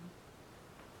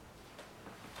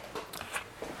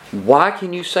 Why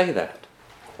can you say that?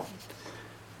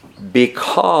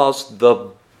 Because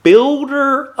the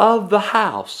builder of the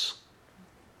house,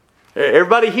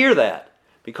 everybody hear that?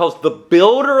 Because the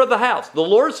builder of the house, the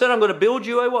Lord said, I'm going to build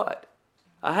you a what?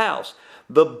 A house.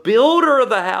 The builder of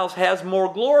the house has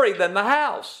more glory than the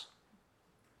house.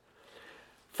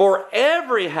 For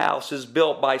every house is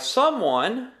built by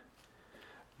someone,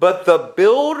 but the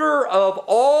builder of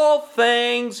all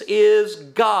things is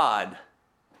God.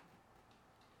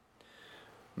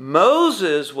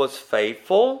 Moses was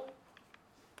faithful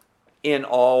in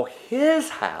all his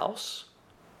house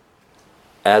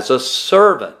as a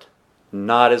servant,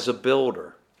 not as a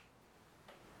builder,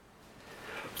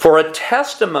 for a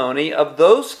testimony of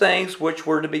those things which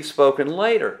were to be spoken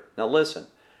later. Now listen,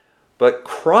 but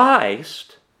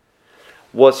Christ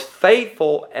was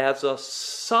faithful as a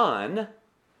son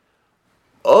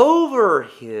over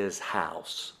his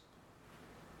house.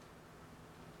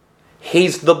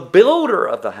 He's the builder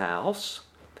of the house,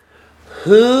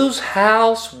 whose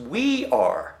house we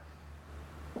are,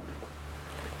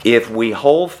 if we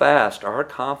hold fast our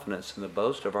confidence in the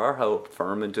boast of our hope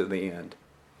firm unto the end.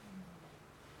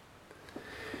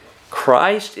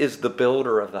 Christ is the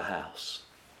builder of the house.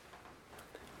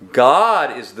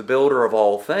 God is the builder of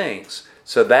all things.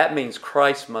 So that means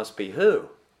Christ must be who?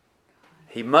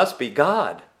 He must be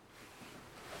God.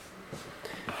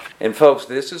 And folks,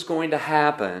 this is going to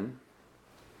happen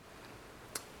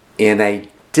in a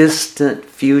distant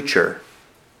future.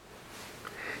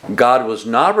 God was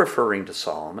not referring to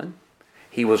Solomon.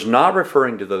 He was not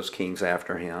referring to those kings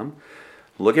after him.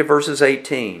 Look at verses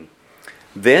 18.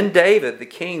 Then David the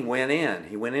king went in.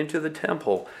 He went into the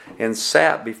temple and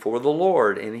sat before the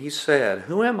Lord. And he said,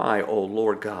 Who am I, O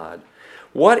Lord God?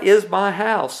 What is my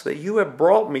house that you have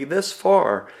brought me this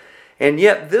far? And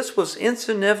yet this was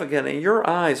insignificant in your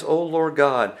eyes, O Lord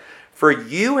God. For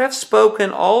you have spoken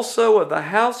also of the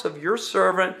house of your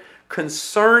servant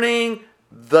concerning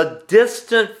the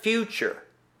distant future.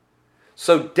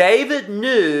 So David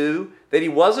knew that he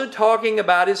wasn't talking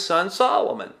about his son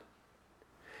Solomon.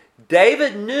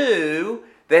 David knew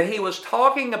that he was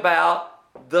talking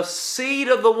about the seed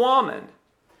of the woman.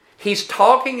 He's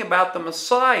talking about the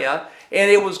Messiah,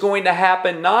 and it was going to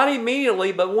happen not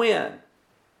immediately, but when?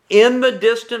 in the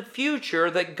distant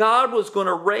future that God was going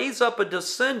to raise up a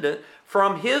descendant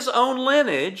from his own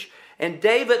lineage, and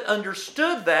David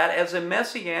understood that as a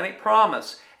messianic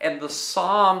promise, and the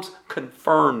Psalms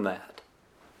confirm that.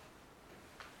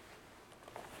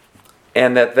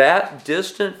 And that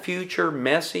distant future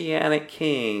messianic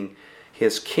king,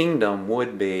 his kingdom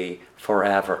would be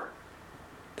forever.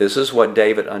 This is what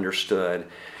David understood.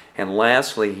 And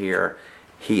lastly here,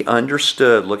 he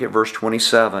understood, look at verse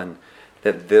 27,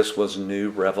 that this was new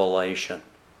revelation.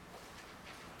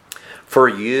 For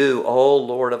you, O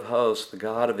Lord of hosts, the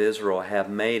God of Israel, have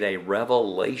made a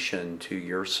revelation to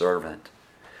your servant,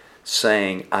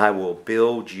 saying, I will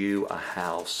build you a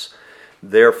house.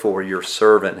 Therefore your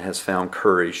servant has found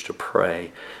courage to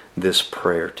pray this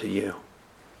prayer to you.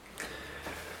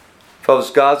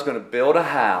 Folks, God's going to build a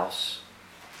house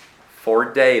for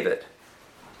David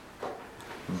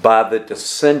by the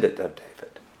descendant of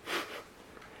David.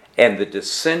 And the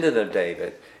descendant of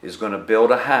David is going to build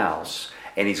a house,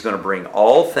 and he's going to bring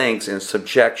all things in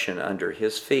subjection under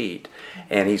his feet.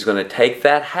 And he's going to take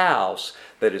that house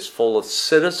that is full of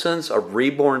citizens of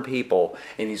reborn people,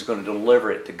 and he's going to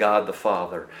deliver it to God the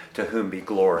Father, to whom be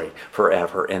glory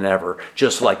forever and ever,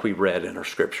 just like we read in our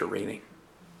scripture reading.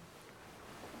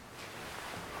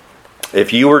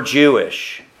 If you were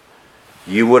Jewish,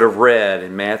 you would have read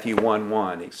in Matthew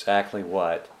 1:1 exactly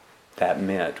what that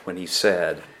meant when he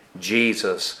said,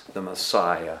 Jesus the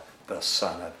Messiah, the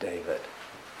Son of David.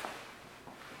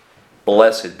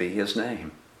 Blessed be his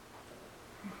name.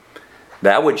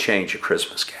 That would change a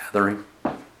Christmas gathering.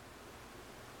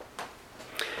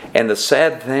 And the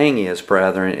sad thing is,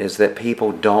 brethren, is that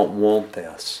people don't want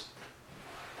this.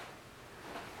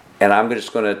 And I'm going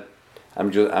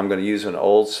to use an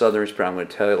old Southern expression. I'm going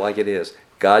to tell you it like it is.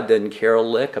 God doesn't care a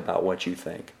lick about what you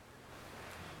think.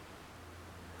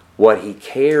 What he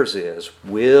cares is,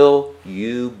 will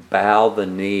you bow the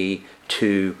knee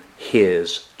to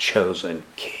his chosen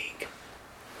king?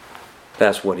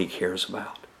 That's what he cares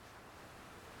about.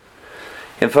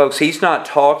 And folks, he's not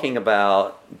talking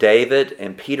about David,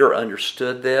 and Peter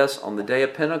understood this on the day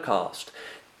of Pentecost.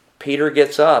 Peter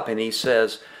gets up and he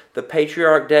says, the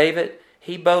patriarch David,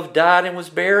 he both died and was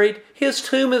buried. His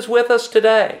tomb is with us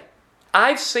today.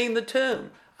 I've seen the tomb.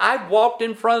 I've walked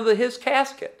in front of his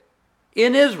casket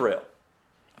in Israel.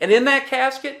 And in that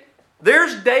casket,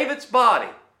 there's David's body.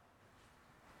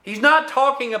 He's not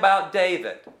talking about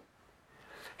David.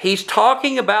 He's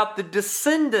talking about the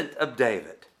descendant of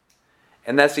David.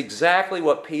 And that's exactly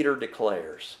what Peter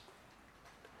declares.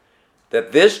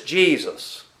 That this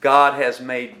Jesus, God has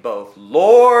made both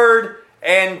Lord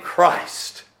and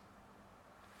Christ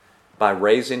by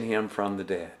raising him from the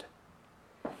dead.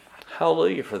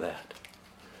 Hallelujah for that.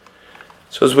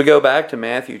 So as we go back to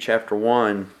Matthew chapter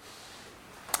 1,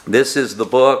 this is the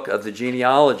book of the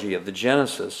genealogy of the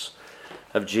Genesis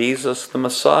of Jesus the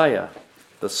Messiah,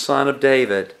 the son of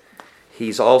David.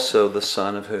 He's also the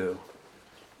son of who?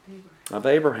 Of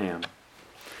Abraham.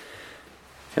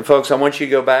 And folks, I want you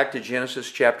to go back to Genesis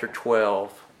chapter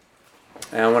 12.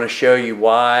 And I want to show you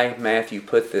why Matthew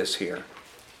put this here.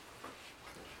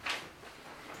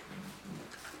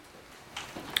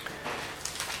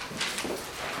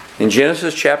 In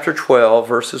Genesis chapter 12,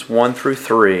 verses 1 through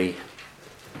 3,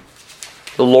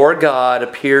 the Lord God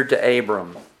appeared to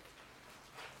Abram.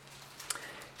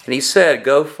 And he said,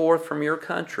 go forth from your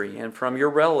country and from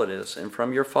your relatives and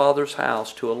from your father's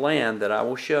house to a land that I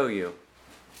will show you.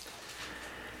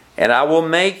 And I will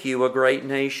make you a great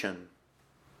nation.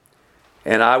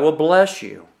 And I will bless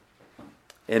you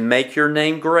and make your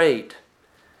name great.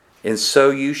 And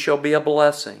so you shall be a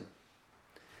blessing.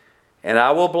 And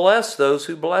I will bless those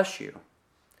who bless you.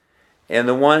 And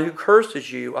the one who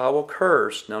curses you, I will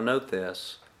curse. Now note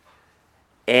this.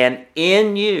 And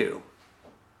in you,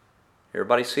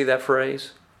 everybody see that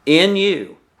phrase? In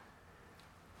you,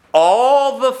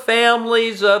 all the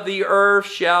families of the earth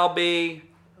shall be.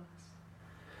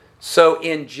 So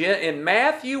in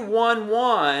Matthew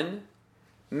 1:1,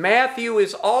 Matthew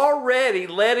is already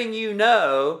letting you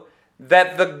know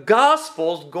that the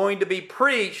gospel's going to be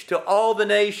preached to all the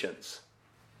nations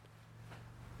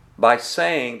by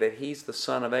saying that he's the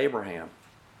son of Abraham.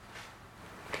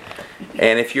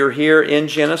 And if you're here in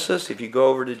Genesis, if you go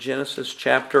over to Genesis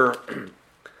chapter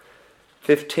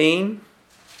 15,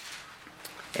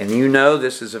 and you know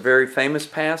this is a very famous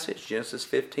passage, Genesis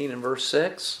 15 and verse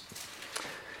 6.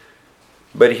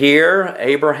 But here,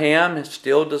 Abraham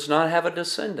still does not have a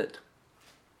descendant.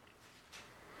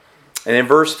 And in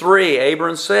verse 3,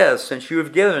 Abram says, since you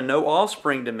have given no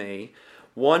offspring to me,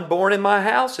 one born in my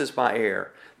house is my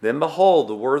heir. Then behold,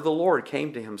 the word of the Lord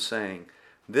came to him, saying,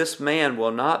 this man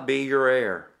will not be your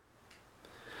heir,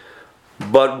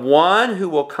 But one who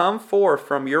will come forth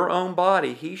from your own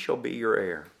body, he shall be your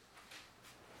heir.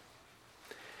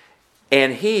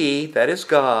 And he, that is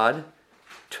God,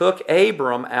 took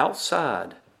Abram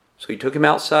outside. So he took him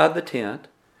outside the tent,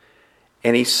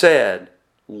 and he said,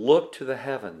 look to the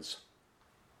heavens.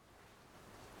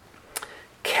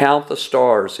 Count the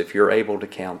stars if you're able to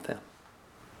count them.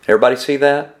 Everybody see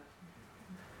that?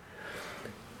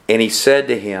 And he said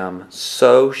to him,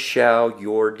 so shall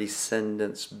your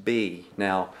descendants be.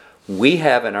 Now, we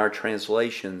have in our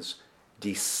translations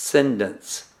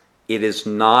descendants. It is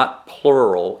not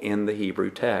plural in the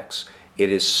Hebrew text.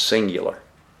 It is singular.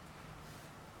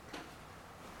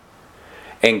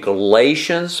 And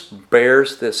Galatians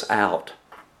bears this out.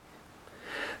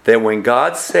 That when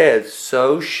God said,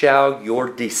 so shall your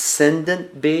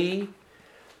descendant be,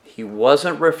 he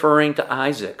wasn't referring to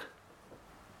Isaac.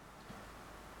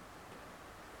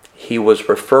 He was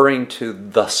referring to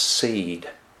the seed,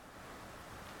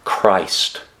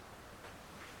 Christ.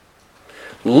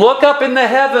 Look up in the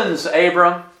heavens,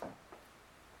 Abram.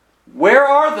 Where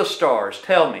are the stars?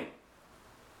 Tell me.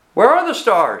 Where are the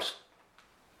stars?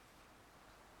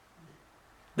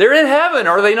 They're in heaven,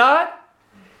 are they not?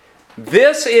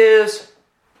 This is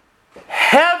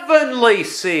heavenly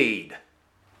seed.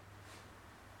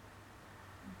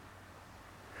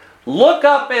 Look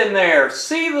up in there.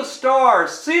 See the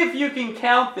stars. See if you can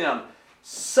count them.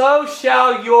 So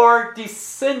shall your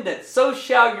descendants, so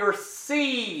shall your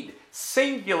seed,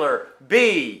 singular,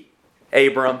 be,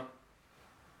 Abram.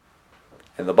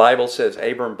 And the Bible says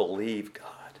Abram believed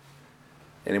God,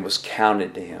 and it was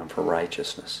counted to him for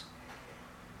righteousness.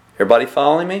 Everybody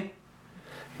following me?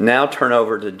 Now turn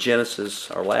over to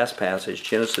Genesis, our last passage,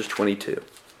 Genesis 22.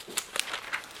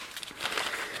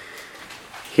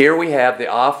 Here we have the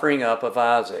offering up of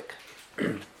Isaac.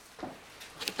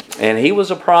 And he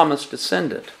was a promised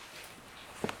descendant.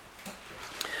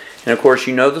 And of course,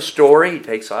 you know the story. He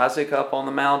takes Isaac up on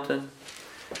the mountain.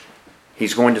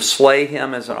 He's going to slay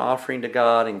him as an offering to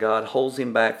God, and God holds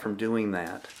him back from doing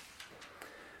that.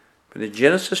 But in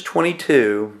Genesis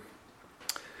 22,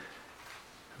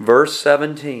 verse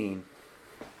 17,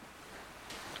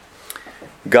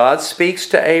 God speaks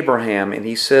to Abraham, and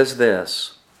he says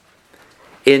this,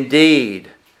 indeed,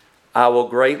 I will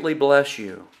greatly bless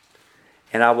you,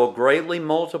 and I will greatly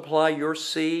multiply your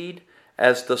seed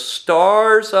as the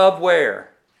stars of where?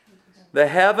 The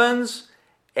heavens,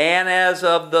 and as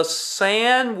of the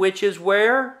sand which is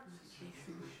where?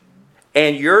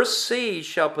 And your seed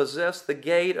shall possess the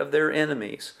gate of their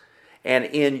enemies. And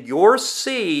in your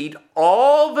seed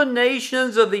all the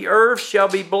nations of the earth shall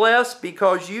be blessed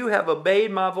because you have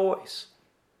obeyed my voice.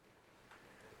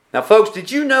 Now folks, did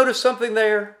you notice something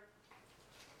there?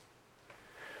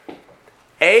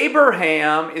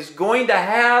 Abraham is going to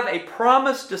have a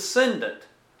promised descendant.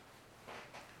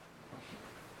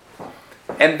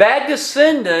 And that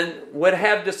descendant would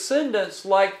have descendants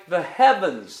like the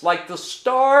heavens, like the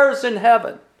stars in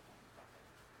heaven.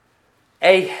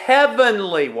 A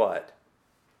heavenly what?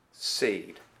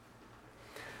 Seed.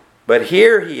 But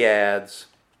here he adds,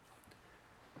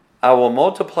 I will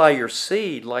multiply your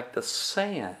seed like the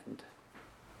sand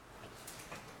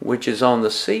which is on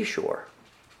the seashore.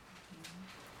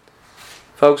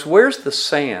 Folks, where's the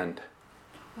sand?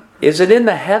 Is it in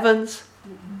the heavens?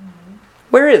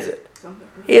 Where is it?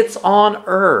 It's on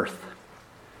earth.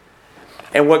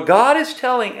 And what God is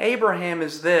telling Abraham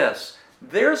is this.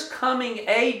 There's coming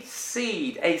a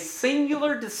seed, a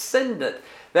singular descendant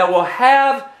that will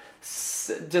have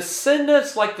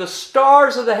descendants like the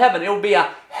stars of the heaven. It will be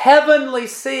a heavenly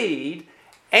seed.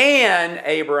 And,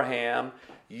 Abraham,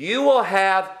 you will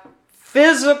have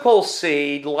physical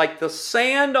seed like the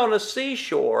sand on a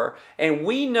seashore. And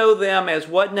we know them as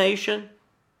what nation?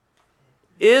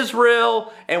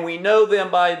 Israel. And we know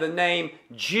them by the name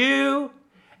Jew.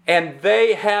 And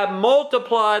they have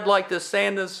multiplied like the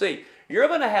sand of the sea. You're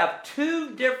going to have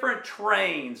two different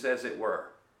trains, as it were.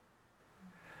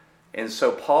 And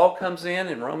so Paul comes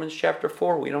in Romans chapter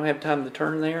 4. We don't have time to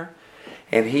turn there.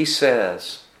 And he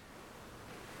says,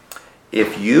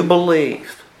 if you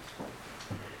believe,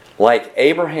 like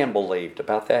Abraham believed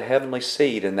about that heavenly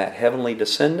seed and that heavenly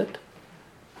descendant,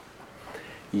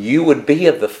 you would be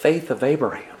of the faith of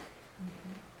Abraham.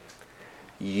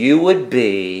 You would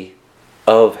be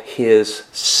of his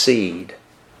seed.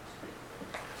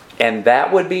 And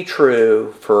that would be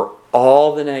true for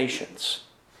all the nations.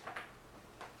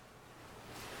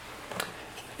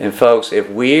 And folks, if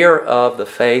we are of the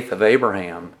faith of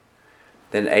Abraham,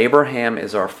 then Abraham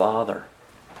is our father.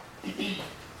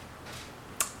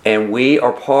 And we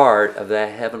are part of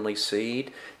that heavenly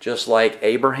seed, just like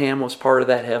Abraham was part of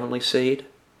that heavenly seed.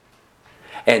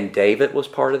 And David was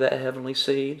part of that heavenly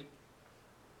seed.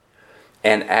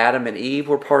 And Adam and Eve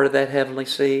were part of that heavenly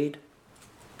seed.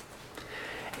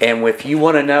 And if you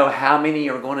want to know how many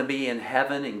are going to be in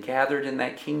heaven and gathered in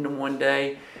that kingdom one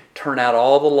day, turn out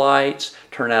all the lights,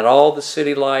 turn out all the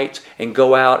city lights, and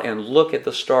go out and look at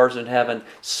the stars in heaven.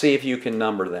 See if you can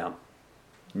number them.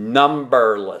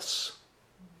 Numberless.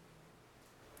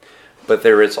 But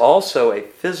there is also a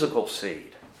physical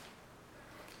seed.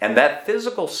 And that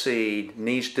physical seed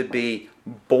needs to be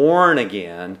born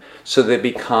again so that it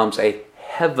becomes a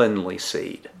heavenly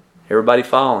seed. Everybody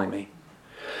following me?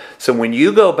 So when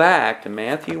you go back to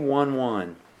Matthew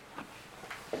 1:1,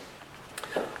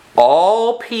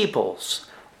 all peoples,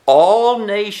 all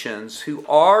nations who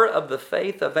are of the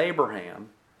faith of Abraham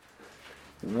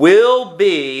will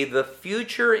be the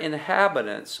future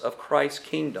inhabitants of Christ's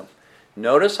kingdom.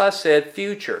 Notice I said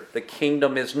future. The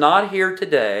kingdom is not here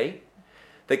today.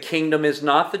 The kingdom is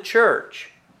not the church.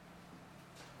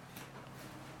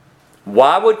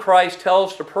 Why would Christ tell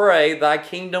us to pray, "Thy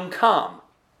kingdom come"?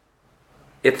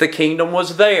 If the kingdom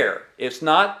was there. It's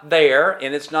not there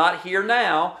and it's not here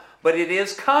now, but it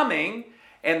is coming.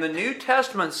 And the New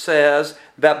Testament says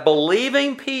that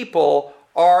believing people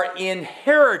are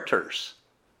inheritors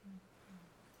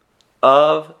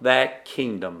of that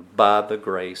kingdom by the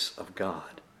grace of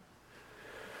God.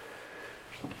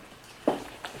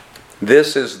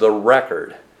 This is the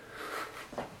record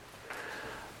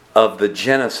of the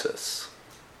Genesis,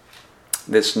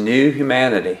 this new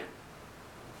humanity,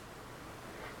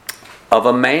 of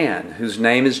a man whose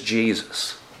name is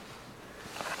Jesus.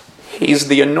 He's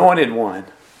the anointed one,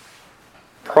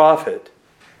 prophet,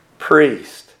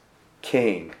 priest,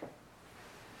 king.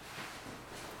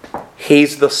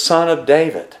 He's the son of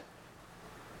David.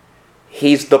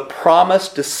 He's the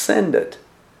promised descendant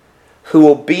who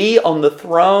will be on the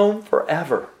throne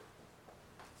forever.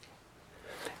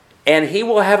 And he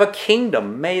will have a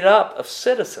kingdom made up of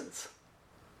citizens,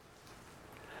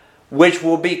 which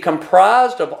will be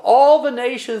comprised of all the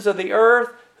nations of the earth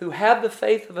who have the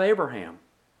faith of Abraham.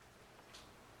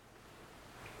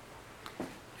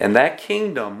 And that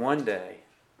kingdom one day,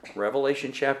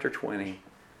 Revelation chapter 20,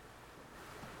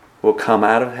 will come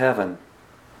out of heaven.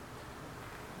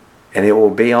 And it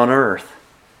will be on earth.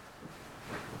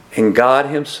 And God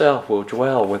Himself will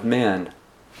dwell with men.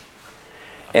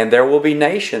 And there will be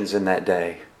nations in that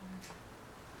day.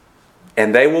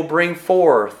 And they will bring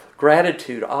forth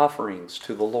gratitude offerings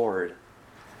to the Lord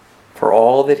for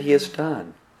all that He has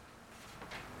done.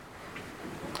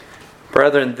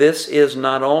 Brethren, this is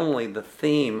not only the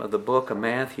theme of the book of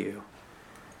Matthew,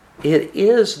 it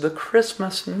is the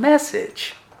Christmas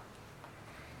message.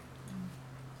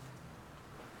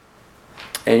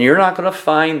 And you're not going to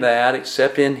find that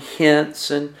except in hints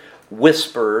and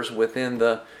whispers within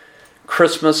the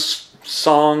Christmas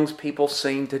songs people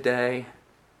sing today.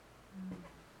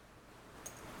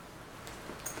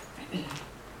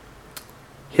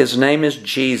 His name is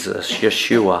Jesus,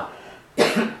 Yeshua.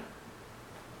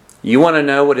 You want to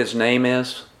know what His name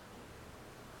is?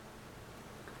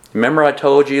 Remember I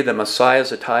told you that Messiah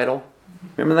is a title?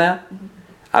 Remember that?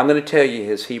 I'm going to tell you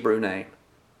His Hebrew name.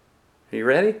 Are you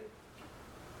ready?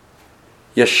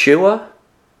 Yeshua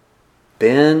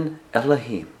ben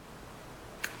Elohim.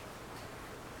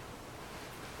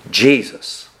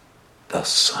 Jesus, the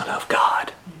Son of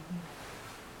God.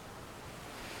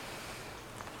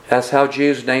 That's how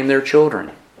Jews name their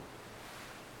children.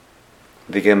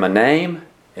 They give them a name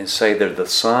and say they're the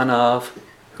son of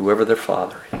whoever their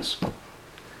father is.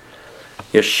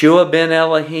 Yeshua ben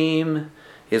Elohim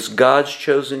is God's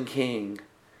chosen king.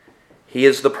 He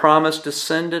is the promised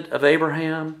descendant of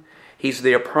Abraham. He's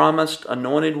the promised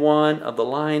anointed one of the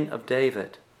line of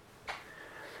David.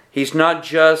 He's not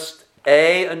just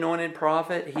a anointed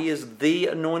prophet. He is the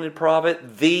anointed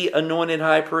prophet, the anointed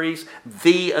high priest,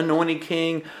 the anointed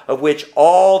king, of which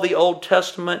all the Old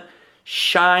Testament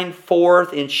shine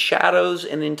forth in shadows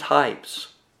and in types.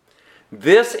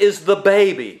 This is the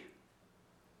baby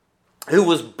who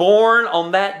was born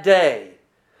on that day,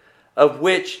 of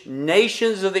which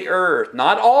nations of the earth,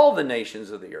 not all the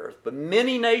nations of the earth, but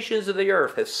many nations of the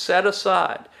earth have set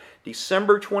aside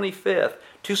December 25th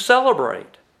to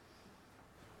celebrate.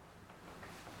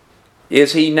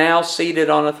 Is He now seated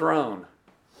on a throne?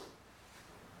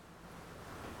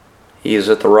 He is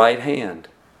at the right hand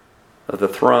of the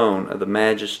throne of the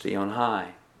Majesty on high.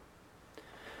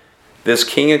 This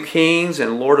King of Kings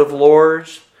and Lord of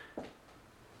Lords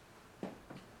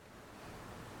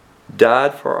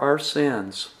died for our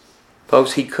sins.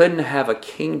 Folks, He couldn't have a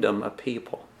kingdom of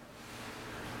people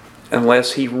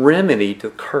unless He remedied the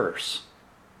curse.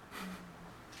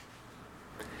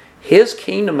 His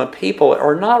kingdom of people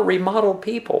are not remodeled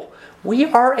people. We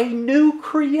are a new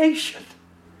creation.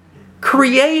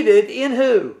 Created in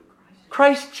who?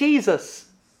 Christ Jesus.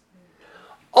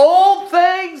 All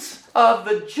things of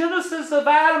the Genesis of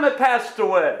Adam have passed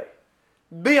away.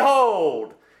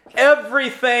 Behold,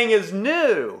 everything is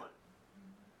new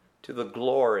to the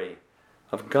glory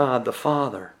of God the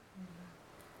Father.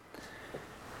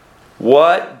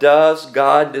 What does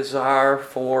God desire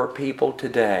for people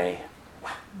today?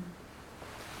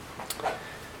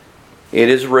 It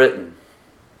is written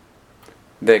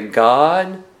that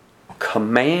God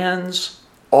commands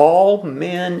all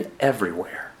men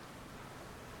everywhere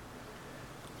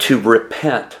to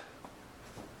repent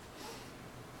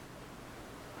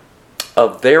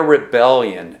of their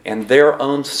rebellion and their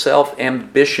own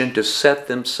self-ambition to set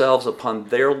themselves upon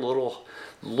their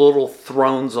little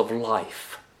thrones of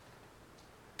life,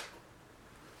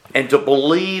 and to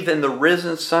believe in the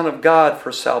risen Son of God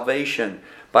for salvation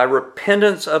by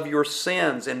repentance of your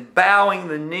sins and bowing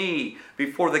the knee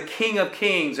before the King of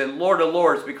Kings and Lord of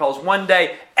Lords, because one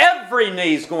day every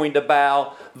knee is going to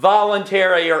bow,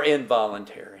 voluntary or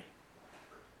involuntary.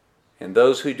 And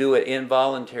those who do it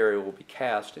involuntary will be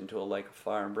cast into a lake of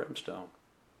fire and brimstone.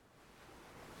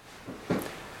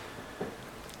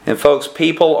 And folks,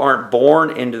 people aren't born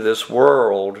into this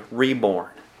world reborn.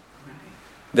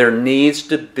 There needs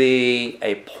to be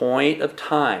a point of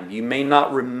time. You may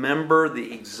not remember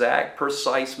the exact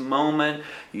precise moment,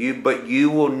 but you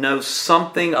will know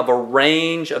something of a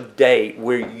range of date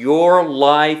where your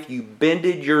life, you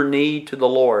bended your knee to the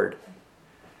Lord.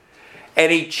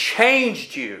 And He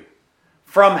changed you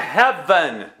from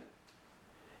heaven.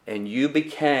 And you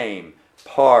became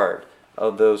part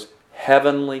of those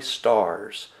heavenly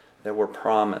stars that were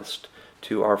promised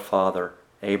to our father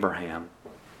Abraham.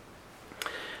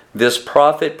 This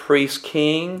prophet, priest,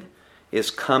 king is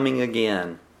coming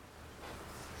again.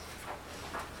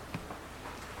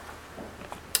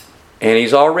 And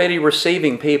He's already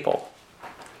receiving people.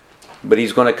 But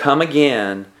He's going to come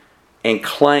again and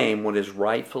claim what is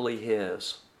rightfully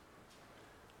His.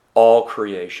 All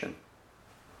creation.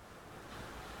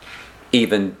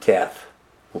 Even death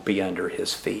will be under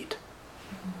His feet.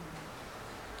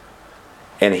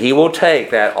 And He will take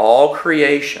that all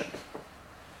creation,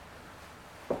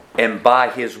 and by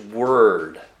His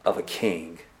word of a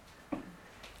king,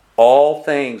 all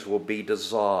things will be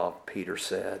dissolved, Peter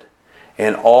said.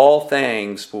 And all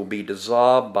things will be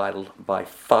dissolved by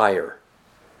fire.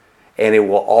 And it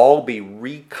will all be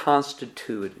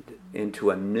reconstituted into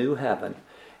a new heaven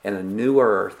and a new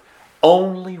earth.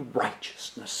 Only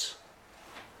righteousness.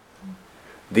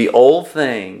 The old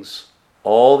things,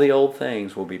 all the old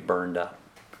things will be burned up.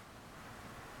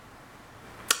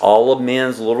 All of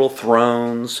men's little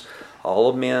thrones, all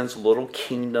of men's little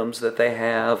kingdoms that they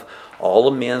have, all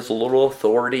of men's little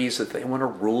authorities that they want to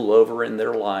rule over in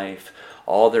their life,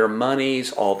 all their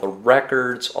monies, all the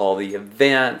records, all the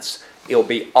events, it'll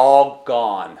be all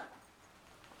gone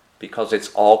because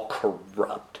it's all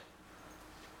corrupt.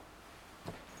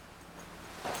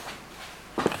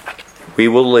 We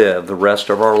will live the rest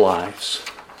of our lives.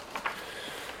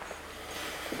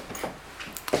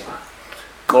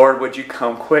 Lord, would You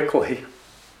come quickly?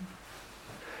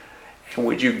 And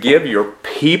would You give Your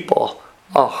people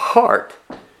a heart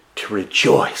to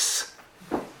rejoice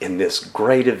in this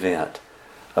great event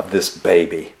of this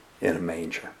baby in a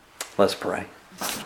manger? Let's pray.